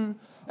too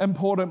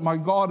important. My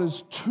God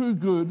is too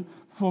good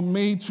for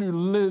me to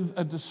live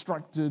a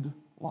distracted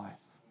life.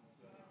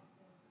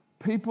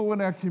 People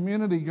in our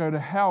community go to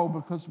hell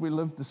because we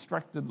live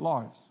distracted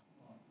lives.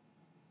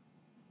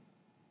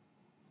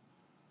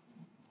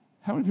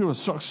 How many people are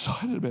so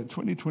excited about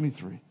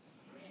 2023?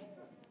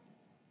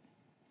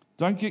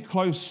 Don't get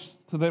close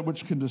to that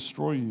which can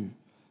destroy you.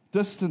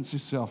 Distance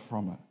yourself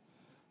from it.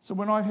 So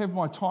when I have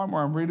my time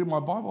where I'm reading my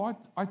Bible,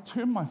 I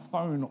turn my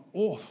phone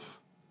off.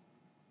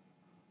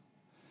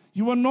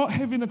 You are not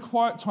having a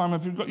quiet time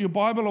if you've got your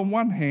Bible on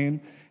one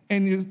hand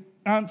and you're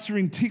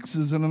answering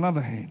texts in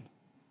another hand.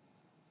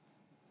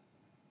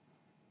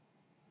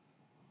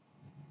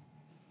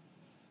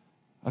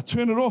 I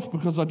turn it off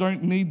because I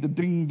don't need the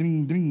ding,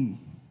 ding, ding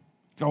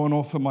going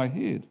off in my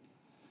head.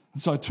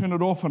 And so I turn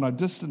it off and I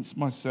distance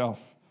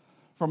myself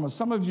from it.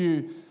 Some of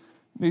you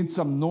need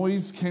some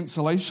noise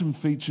cancellation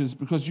features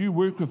because you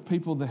work with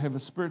people that have a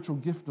spiritual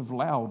gift of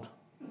loud.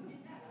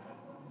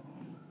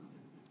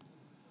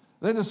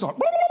 They're just like,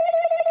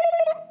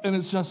 and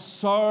it's just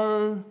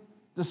so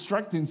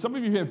distracting. Some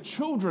of you have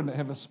children that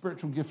have a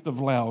spiritual gift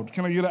of loud.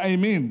 Can I get an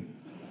amen?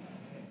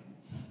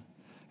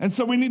 And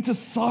so we need to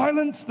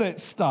silence that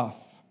stuff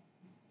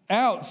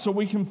out so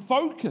we can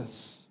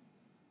focus.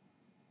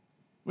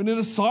 We need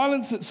to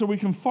silence it so we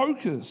can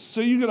focus.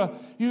 So you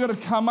gotta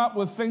come up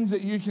with things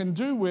that you can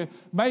do where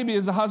maybe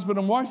as a husband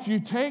and wife you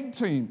tag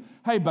team.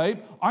 Hey babe,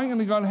 I'm going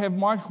to go and have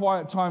my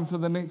quiet time for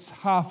the next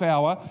half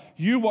hour.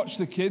 You watch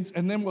the kids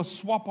and then we'll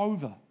swap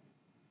over.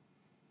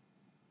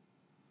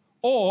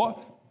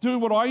 Or do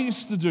what I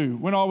used to do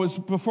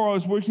before I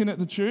was working at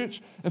the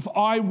church. If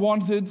I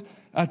wanted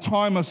a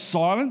time of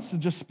silence to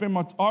just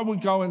I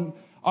would go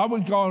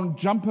and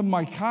jump in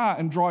my car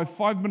and drive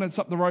 5 minutes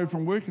up the road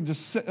from work and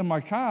just sit in my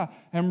car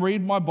and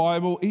read my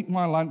Bible, eat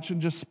my lunch,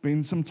 and just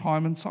spend some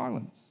time in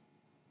silence.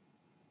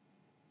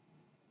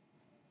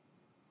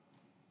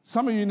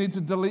 Some of you need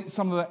to delete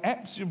some of the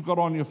apps you've got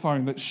on your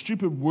phone, that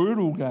stupid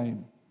Wordle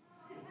game.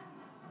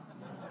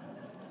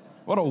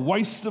 What a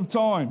waste of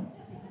time.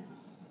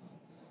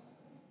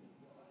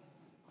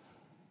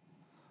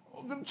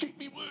 I'm going to check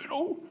me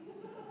Wordle.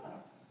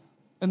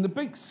 In the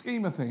big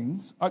scheme of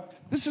things,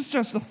 this is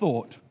just a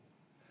thought.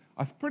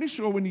 I'm pretty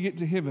sure when you get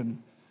to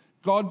heaven,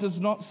 God does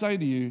not say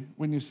to you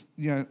when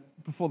you're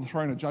before the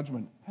throne of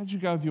judgment, how'd you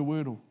go with your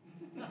Wordle?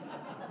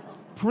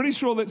 Pretty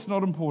sure that's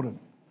not important.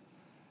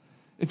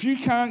 If you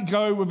can't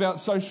go without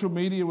social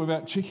media,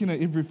 without checking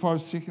it every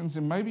 5 seconds,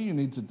 then maybe you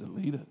need to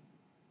delete it.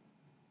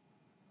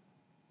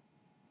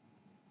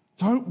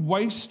 Don't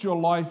waste your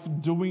life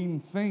doing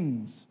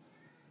things.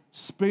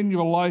 Spend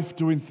your life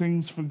doing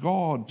things for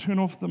God. Turn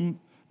off the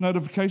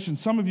notifications.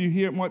 Some of you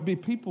here, it might be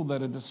people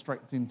that are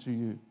distracting to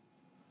you.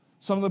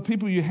 Some of the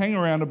people you hang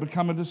around have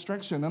become a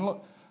distraction. And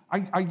look,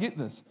 I get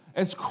this.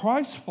 As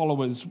Christ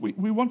followers,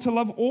 we want to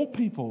love all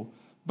people.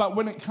 But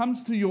when it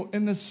comes to your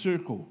inner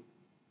circle,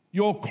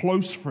 your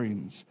close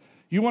friends,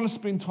 you want to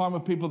spend time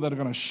with people that are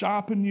going to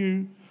sharpen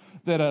you,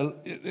 that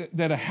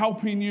are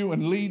helping you,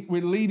 and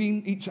we're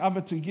leading each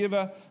other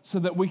together so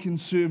that we can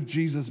serve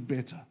Jesus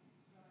better.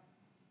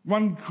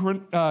 1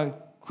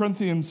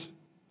 Corinthians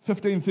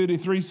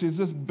 15:33 says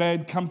this: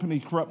 bad company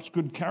corrupts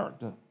good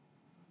character.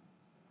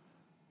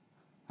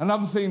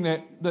 Another thing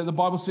that the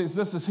Bible says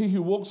this is, he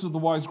who walks with the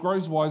wise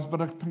grows wise,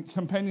 but a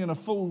companion of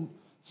fool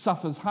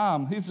suffers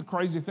harm. Here's the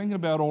crazy thing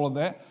about all of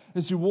that,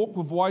 is you walk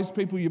with wise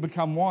people, you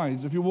become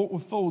wise. If you walk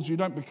with fools, you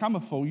don't become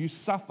a fool, you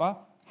suffer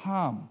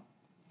harm.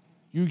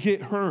 You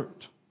get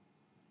hurt.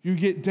 You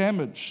get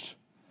damaged.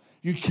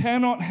 You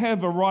cannot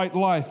have a right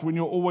life when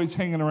you're always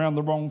hanging around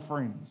the wrong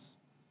friends.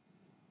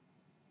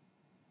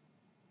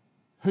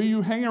 Who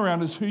you hang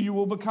around is who you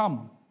will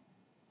become.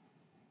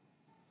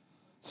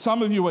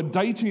 Some of you are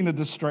dating a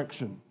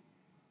distraction.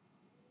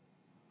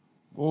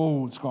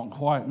 Oh, it's gone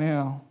quiet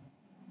now.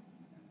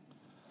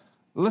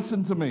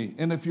 Listen to me.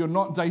 And if you're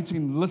not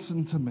dating,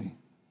 listen to me.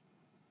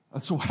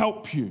 This will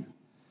help you.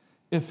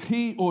 If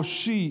he or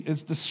she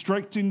is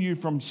distracting you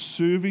from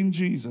serving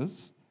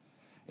Jesus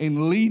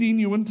and leading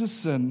you into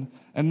sin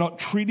and not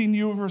treating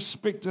you with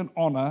respect and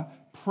honor,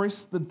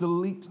 press the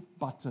delete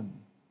button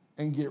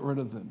and get rid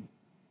of them.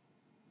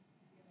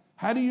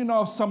 How do you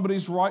know if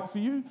somebody's right for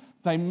you?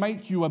 They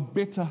make you a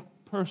better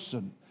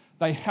person.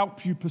 They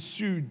help you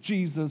pursue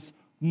Jesus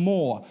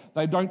more.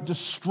 They don't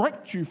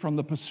distract you from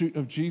the pursuit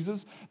of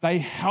Jesus. They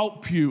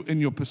help you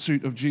in your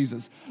pursuit of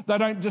Jesus. They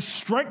don't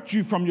distract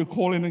you from your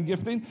calling and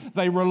gifting.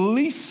 They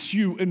release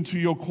you into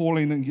your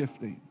calling and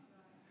gifting.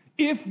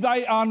 If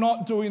they are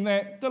not doing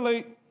that,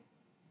 delete.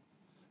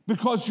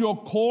 Because your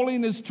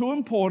calling is too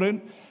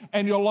important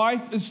and your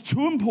life is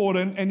too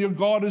important and your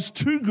God is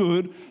too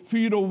good for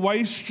you to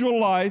waste your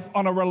life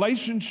on a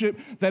relationship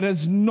that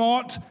is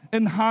not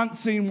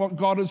enhancing what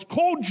God has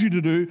called you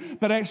to do,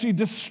 but actually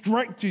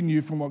distracting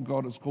you from what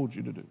God has called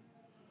you to do.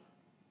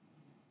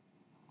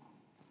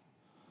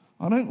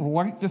 I don't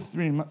like the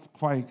 3-month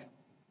quake.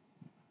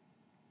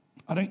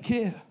 I don't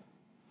care.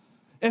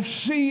 If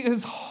she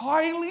is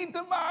highly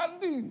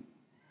demanding,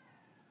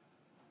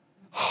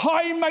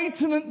 high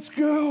maintenance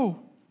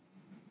girl,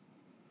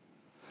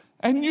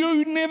 and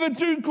you never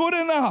do good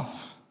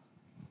enough,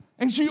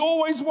 and she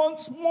always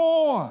wants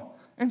more,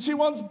 And she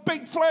wants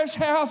big flash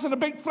house and a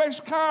big flash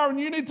car, and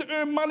you need to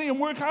earn money and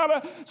work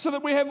harder so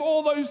that we have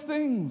all those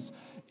things.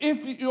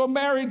 If you're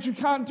married, you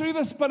can't do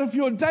this, but if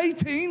you're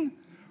dating,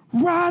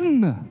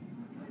 run.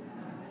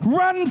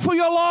 Run for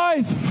your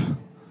life.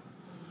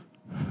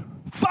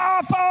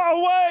 Far, far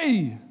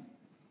away.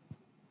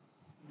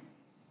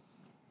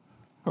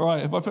 All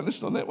right, have I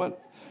finished on that one?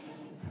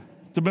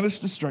 Diminish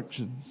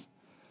distractions.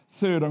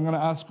 Third, I'm going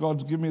to ask God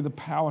to give me the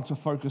power to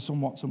focus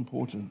on what's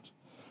important.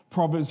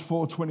 Proverbs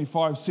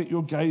 4:25, set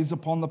your gaze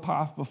upon the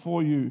path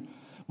before you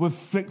with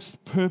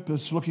fixed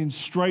purpose, looking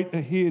straight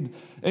ahead.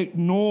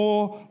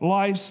 Ignore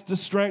life's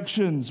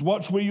distractions.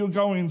 Watch where you're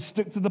going.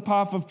 Stick to the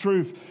path of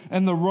truth,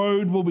 and the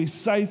road will be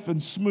safe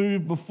and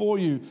smooth before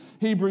you.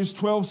 Hebrews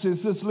 12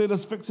 says this, let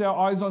us fix our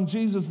eyes on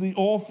Jesus, the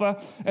author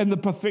and the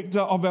perfecter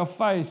of our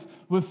faith.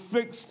 With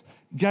fixed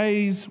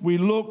gaze, we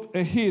look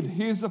ahead.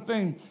 Here's the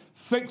thing,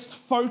 fixed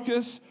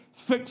focus,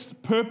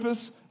 fixed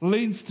purpose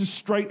leads to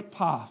straight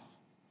path.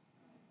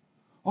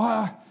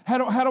 How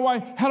do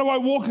I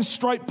walk a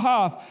straight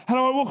path? How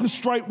do I walk a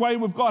straight way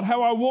with God? How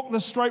do I walk the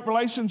straight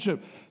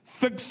relationship?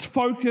 Fixed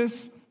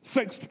focus,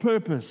 fixed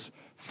purpose.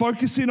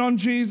 Focusing on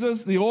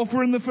Jesus, the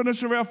author and the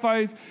finisher of our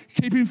faith,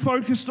 keeping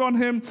focused on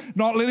Him,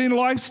 not letting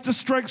life's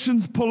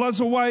distractions pull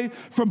us away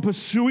from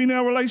pursuing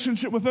our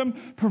relationship with Him,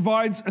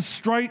 provides a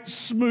straight,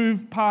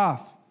 smooth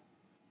path.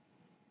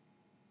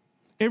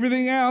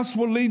 Everything else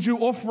will lead you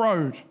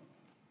off-road.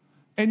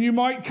 And you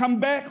might come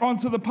back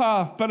onto the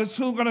path, but it's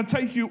still going to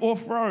take you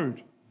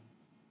off-road.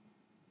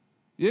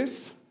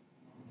 Yes?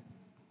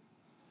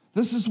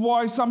 This is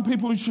why some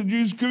people should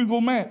use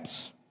Google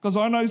Maps, because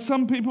I know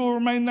some people who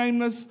remain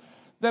nameless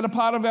that are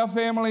part of our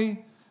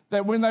family,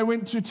 that when they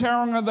went to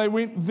Tauranga, they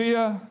went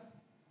via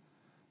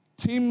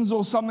Thames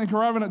or something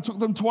or other, and it took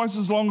them twice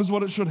as long as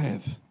what it should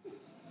have,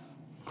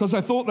 because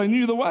they thought they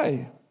knew the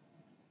way.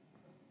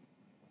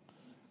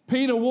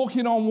 Peter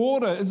walking on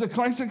water is a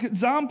classic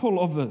example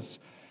of this.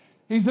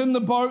 He's in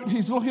the boat,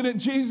 he's looking at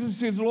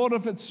Jesus, he says, Lord,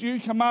 if it's you,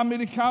 command me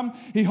to come.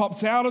 He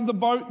hops out of the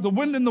boat, the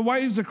wind and the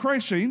waves are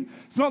crashing.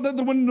 It's not that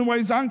the wind and the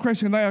waves aren't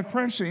crashing, they are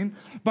crashing,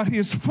 but he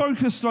is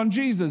focused on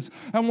Jesus.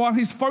 And while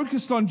he's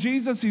focused on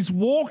Jesus, he's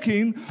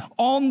walking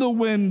on the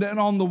wind and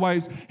on the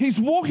waves. He's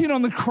walking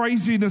on the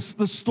craziness,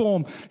 the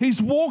storm.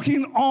 He's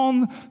walking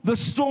on the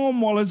storm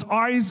while his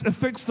eyes are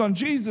fixed on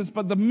Jesus.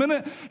 But the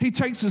minute he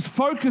takes his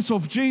focus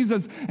off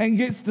Jesus and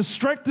gets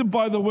distracted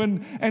by the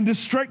wind and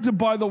distracted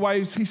by the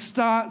waves, he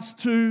starts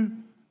to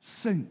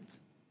sink.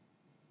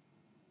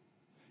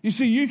 You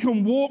see, you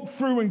can walk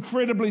through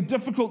incredibly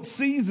difficult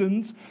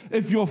seasons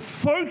if your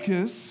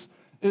focus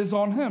is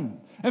on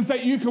Him. In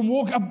fact, you can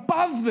walk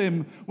above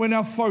them when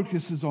our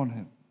focus is on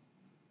Him.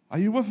 Are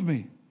you with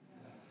me?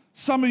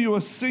 Some of you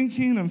are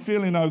sinking and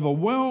feeling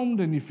overwhelmed,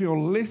 and you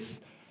feel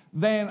less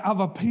than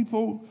other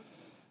people.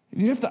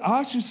 And you have to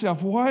ask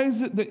yourself, why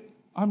is it that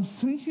I'm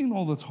sinking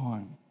all the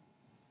time?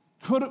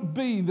 Could it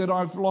be that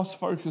I've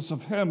lost focus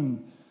of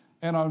Him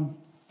and I'm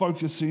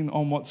focusing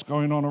on what's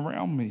going on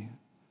around me?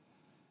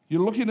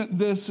 You're looking at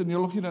this and you're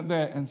looking at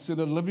that instead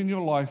of living your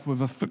life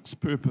with a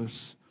fixed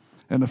purpose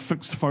and a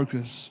fixed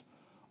focus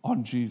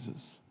on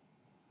Jesus.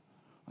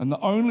 And the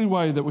only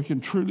way that we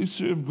can truly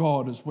serve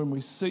God is when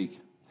we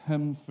seek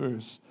Him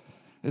first.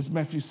 As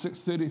Matthew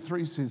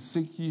 6:33 says,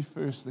 seek ye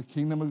first the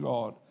kingdom of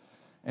God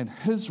and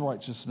His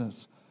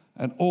righteousness,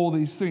 and all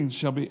these things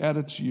shall be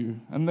added to you.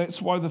 And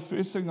that's why the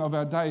first thing of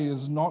our day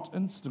is not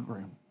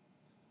Instagram.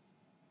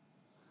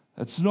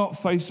 It's not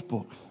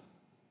Facebook.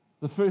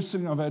 The first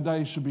thing of our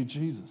day should be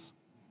Jesus,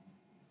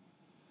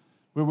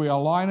 where we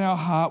align our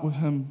heart with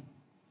Him,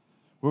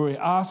 where we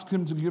ask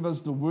Him to give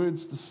us the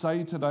words to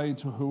say today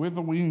to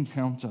whoever we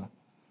encounter,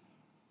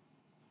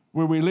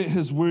 where we let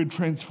His word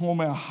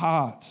transform our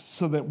heart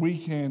so that we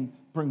can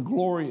bring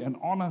glory and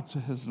honor to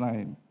His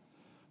name.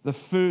 The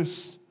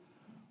first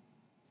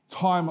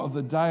time of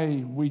the day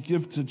we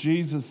give to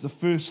Jesus, the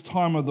first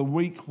time of the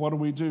week, what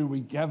do?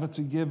 We gather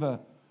together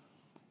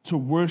to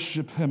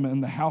worship Him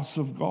in the house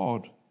of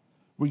God.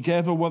 We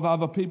gather with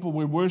other people,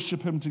 we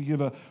worship Him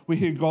together, we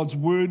hear God's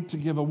word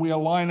together, we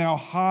align our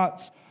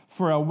hearts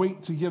for our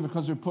week together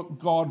because we put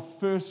God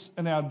first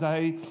in our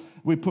day,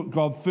 we put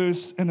God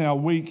first in our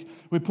week,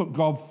 we put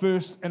God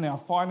first in our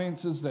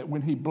finances, that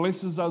when He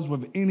blesses us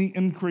with any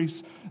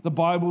increase, the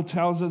Bible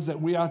tells us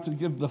that we are to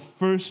give the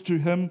first to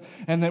Him,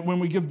 and that when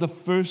we give the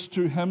first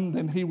to Him,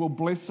 then He will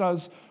bless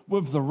us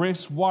with the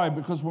rest. Why?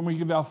 Because when we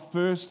give our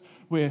first,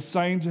 we're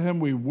saying to Him,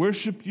 we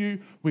worship You,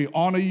 we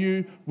honor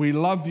You, we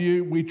love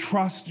You, we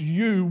trust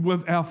You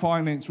with our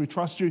finance, we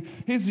trust You.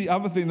 Here's the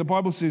other thing, the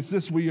Bible says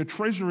this, where your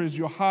treasure is,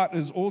 your heart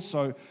is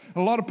also. A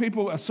lot of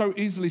people are so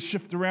easily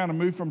shift around and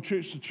move from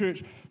church to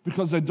church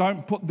because they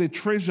don't put their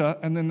treasure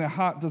and then their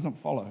heart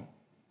doesn't follow.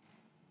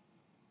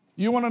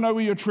 You want to know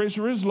where your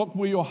treasure is? Look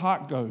where your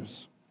heart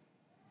goes.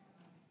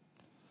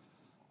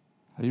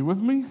 Are you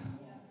with me?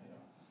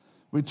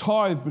 We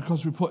tithe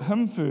because we put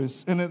Him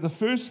first. And at the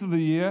first of the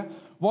year,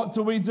 what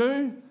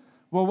do?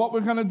 Well, what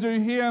we're going to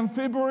do here in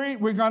February,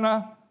 we're going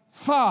to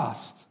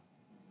fast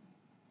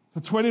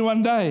for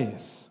 21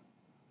 days.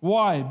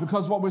 Why?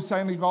 Because what we're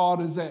saying to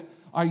God is that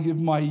I give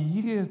my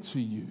year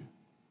to you.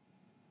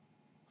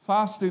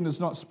 Fasting is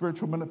not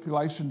spiritual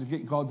manipulation to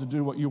get God to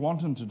do what you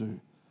want him to do.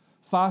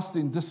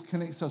 Fasting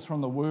disconnects us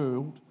from the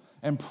world,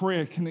 and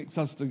prayer connects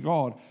us to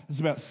God. It's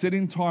about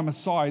setting time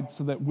aside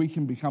so that we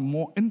can become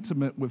more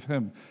intimate with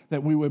him,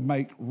 that we would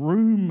make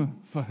room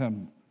for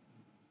him.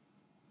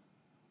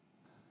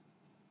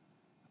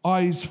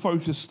 Eyes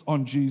focused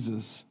on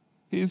Jesus.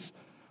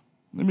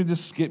 Let me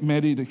just get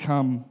Maddie to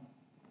come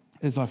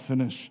as I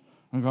finish.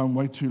 I'm going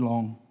way too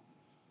long.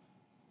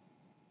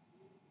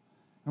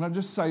 And I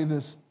just say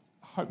this,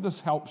 I hope this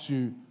helps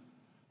you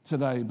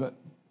today, but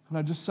can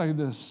I just say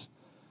this?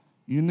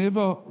 You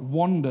never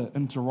wander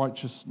into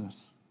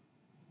righteousness.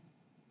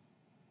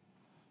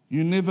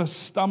 You never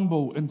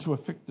stumble into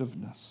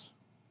effectiveness.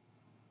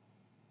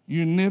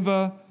 You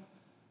never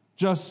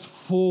just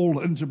fall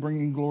into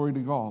bringing glory to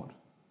God.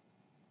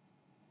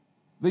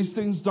 These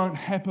things don't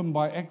happen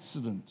by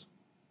accident.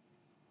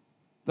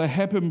 They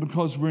happen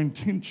because we're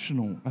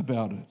intentional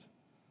about it.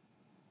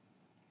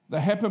 They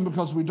happen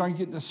because we don't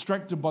get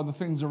distracted by the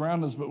things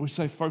around us, but we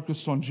stay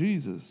focused on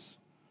Jesus.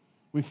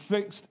 We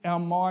fixed our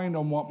mind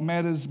on what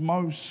matters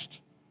most.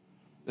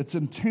 It's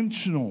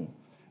intentional.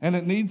 And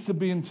it needs to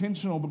be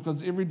intentional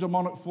because every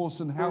demonic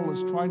force in hell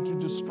is trying to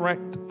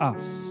distract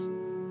us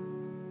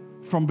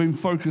from being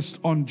focused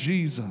on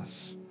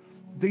Jesus.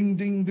 Ding,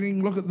 ding,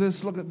 ding, look at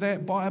this, look at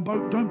that, buy a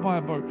boat, don't buy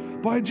a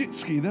boat, buy a jet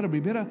ski, that'll be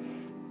better.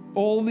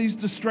 All these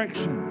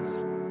distractions,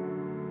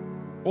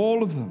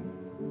 all of them.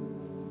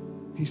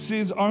 He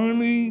says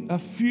only a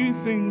few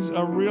things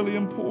are really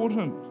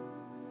important.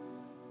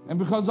 And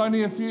because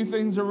only a few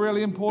things are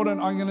really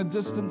important, I'm going to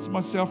distance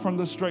myself from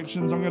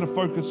distractions. I'm going to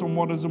focus on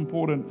what is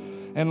important.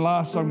 And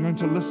last, I'm going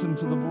to listen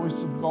to the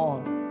voice of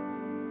God.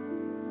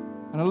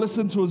 And I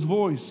listen to his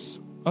voice.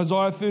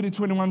 Isaiah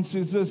 30:21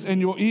 says this,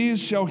 and your ears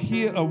shall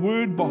hear a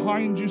word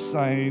behind you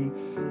saying,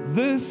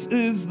 this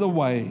is the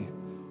way,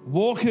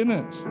 walk in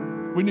it,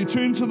 when you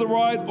turn to the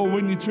right or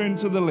when you turn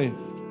to the left.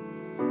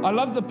 I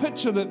love the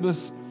picture that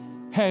this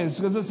has,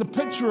 because it's a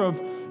picture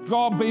of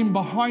God being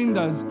behind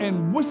us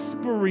and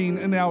whispering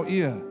in our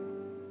ear,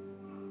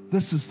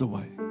 this is the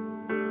way.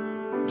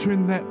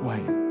 Turn that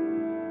way.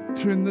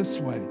 Turn this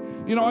way.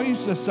 You know, I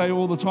used to say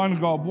all the time to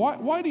God,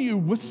 why do you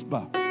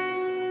whisper?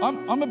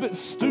 I'm a bit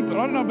stupid.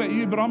 I don't know about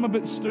you, but I'm a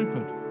bit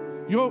stupid.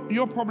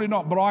 You're probably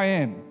not, but I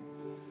am.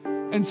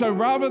 And so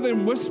rather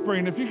than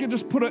whispering, if you could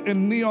just put it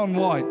in neon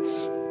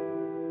lights,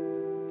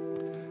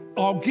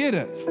 I'll get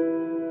it.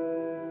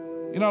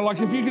 You know, like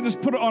if you could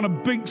just put it on a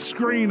big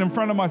screen in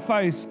front of my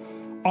face,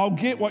 I'll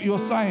get what you're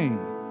saying.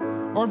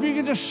 Or if you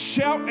could just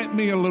shout at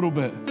me a little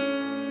bit.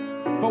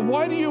 But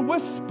why do you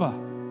whisper?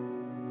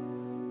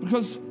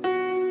 Because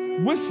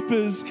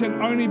whispers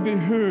can only be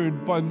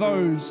heard by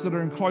those that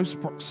are in close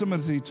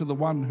proximity to the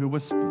one who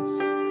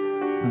whispers.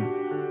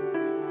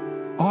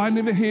 I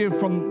never hear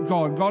from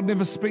God. God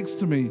never speaks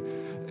to me.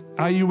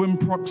 Are you in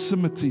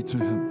proximity to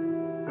him?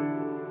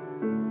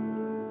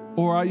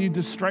 Or are you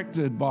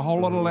distracted by a whole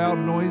lot of loud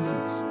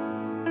noises?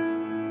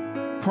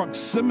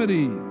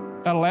 Proximity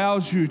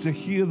allows you to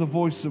hear the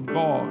voice of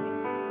God.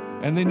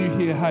 And then you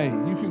hear, hey,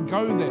 you can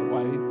go that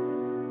way.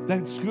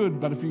 That's good.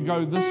 But if you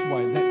go this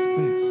way, that's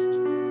best.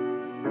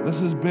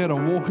 This is better.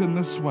 Walk in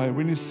this way.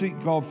 When you seek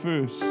God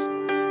first,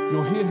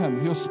 you'll hear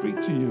him. He'll speak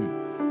to you.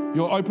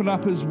 You'll open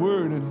up his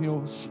word and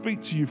he'll speak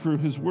to you through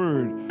his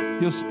word.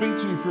 He'll speak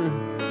to you through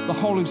the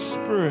Holy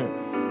Spirit.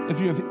 If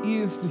you have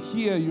ears to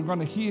hear, you're going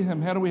to hear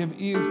him. How do we have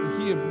ears to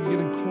hear? We get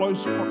in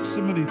close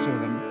proximity to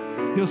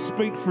him. He'll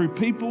speak through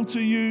people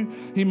to you.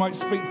 He might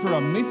speak through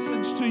a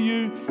message to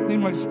you. He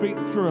might speak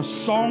through a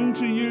song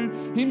to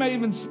you. He may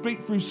even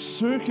speak through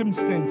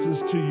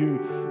circumstances to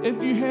you.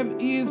 If you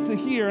have ears to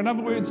hear, in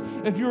other words,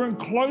 if you're in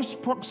close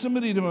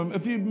proximity to him,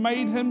 if you've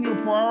made him your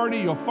priority,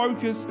 your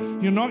focus,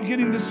 you're not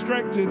getting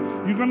distracted,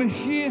 you're going to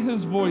hear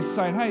his voice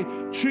saying, hey,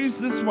 choose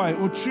this way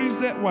or choose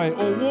that way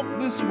or walk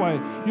this way.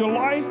 Your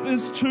life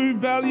is too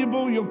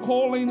valuable. Your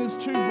calling is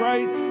too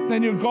great.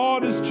 Then your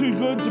God is too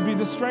good to be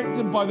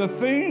distracted by the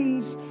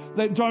things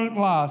that don't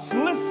last.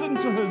 Listen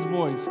to his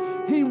voice.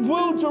 He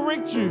will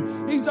direct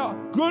you. He's a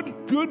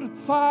good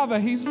father.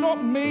 He's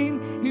not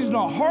mean. He's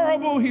not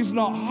horrible. He's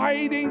not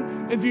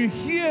hiding. If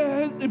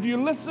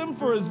you listen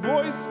for his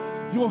voice,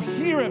 you'll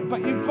hear it,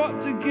 but you've got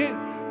to get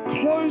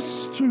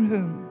close to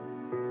him.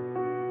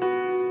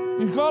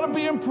 You've got to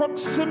be in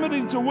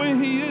proximity to where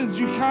he is.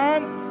 You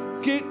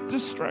can't get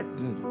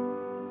distracted.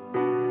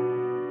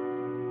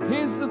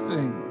 Here's the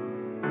thing.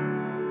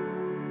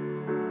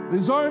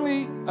 There's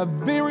only a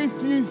very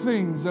few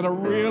things that are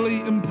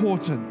really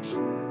important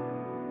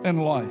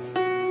in life.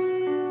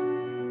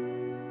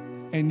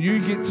 And you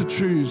get to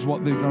choose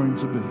what they're going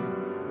to be.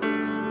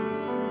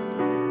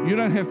 You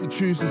don't have to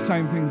choose the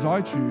same things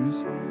I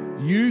choose.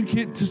 You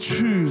get to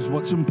choose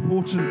what's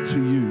important to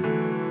you.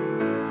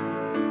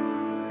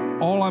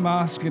 All I'm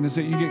asking is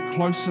that you get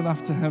close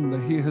enough to him to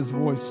hear his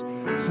voice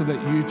so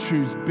that you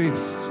choose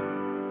best.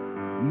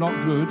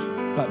 Not good,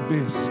 but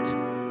best.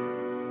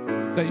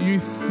 That you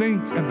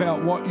think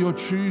about what you're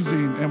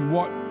choosing and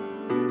what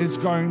is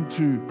going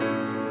to,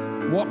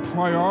 what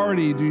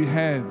priority do you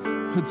have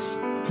could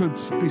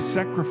be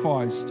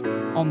sacrificed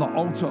on the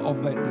altar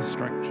of that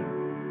distraction?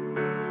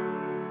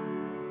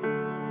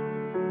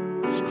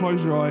 Just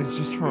close your eyes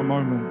just for a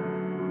moment.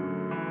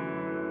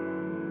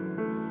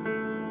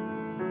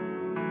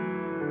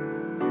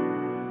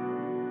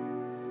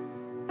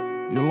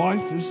 Your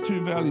life is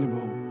too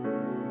valuable.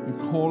 Your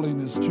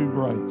calling is too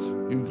great.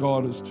 Your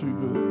God is too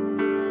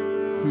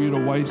good for you to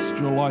waste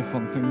your life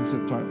on things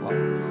that don't last.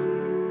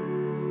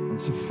 And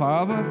so,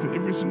 Father, for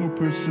every single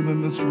person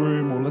in this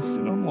room or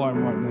listening online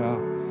right now,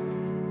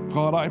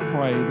 God, I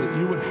pray that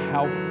you would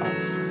help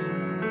us.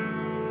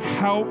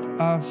 Help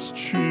us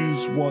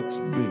choose what's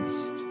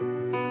best.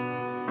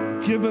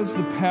 Give us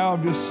the power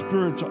of your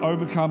Spirit to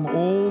overcome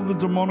all the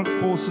demonic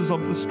forces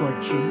of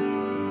distraction,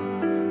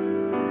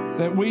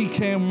 that we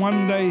can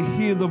one day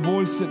hear the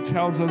voice that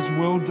tells us,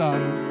 well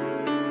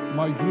done,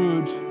 my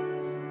good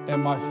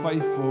and my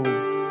faithful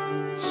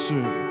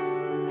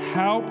servant.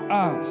 Help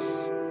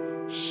us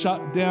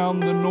shut down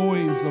the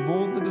noise of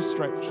all the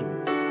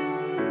distractions.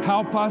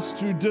 Help us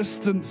to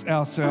distance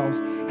ourselves.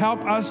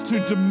 Help us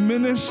to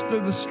diminish the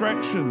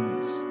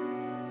distractions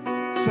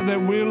so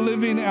that we're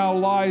living our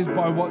lives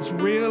by what's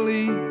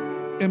really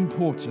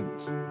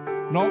important.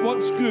 Not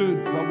what's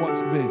good, but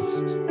what's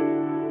best.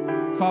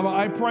 Father,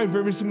 I pray for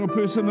every single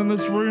person in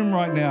this room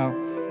right now.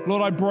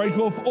 Lord, I break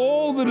off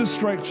all the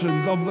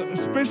distractions of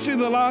especially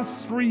the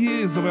last 3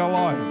 years of our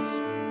lives.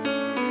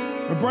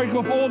 I break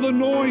off all the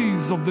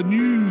noise of the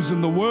news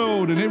and the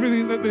world and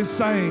everything that they're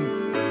saying.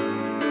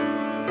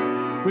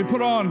 We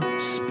put on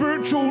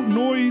spiritual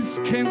noise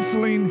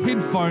cancelling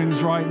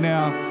headphones right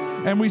now,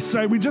 and we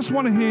say, we just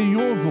want to hear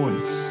your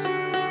voice.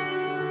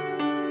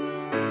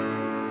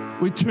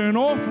 We turn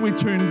off, we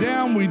turn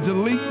down, we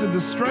delete the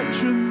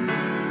distractions,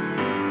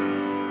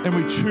 and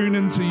we tune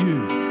into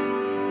you.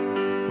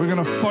 We're going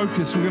to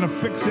focus, we're going to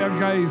fix our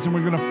gaze, and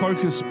we're going to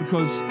focus,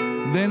 because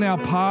then our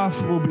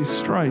path will be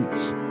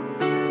straight.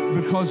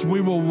 Because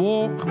we will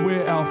walk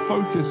where our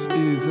focus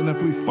is. And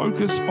if we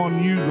focus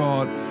on you,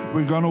 God,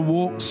 we're going to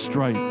walk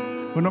straight.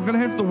 We're not going to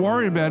have to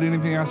worry about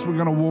anything else. We're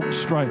going to walk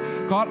straight.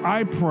 God,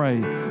 I pray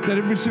that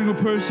every single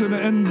person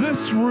in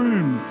this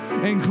room,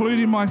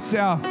 including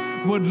myself,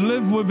 would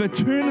live with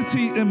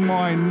eternity in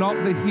mind,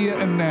 not the here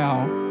and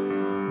now,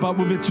 but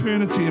with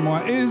eternity in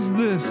mind. Is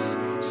this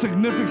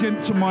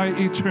significant to my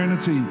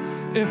eternity?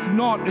 If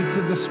not, it's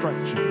a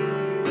distraction.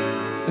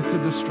 It's a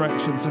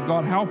distraction. So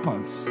God, help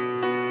us.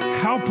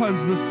 Help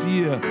us this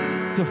year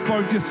to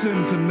focus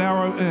in, to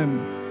narrow in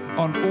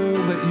on all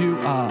that you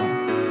are.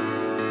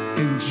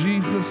 In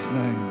Jesus'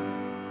 name.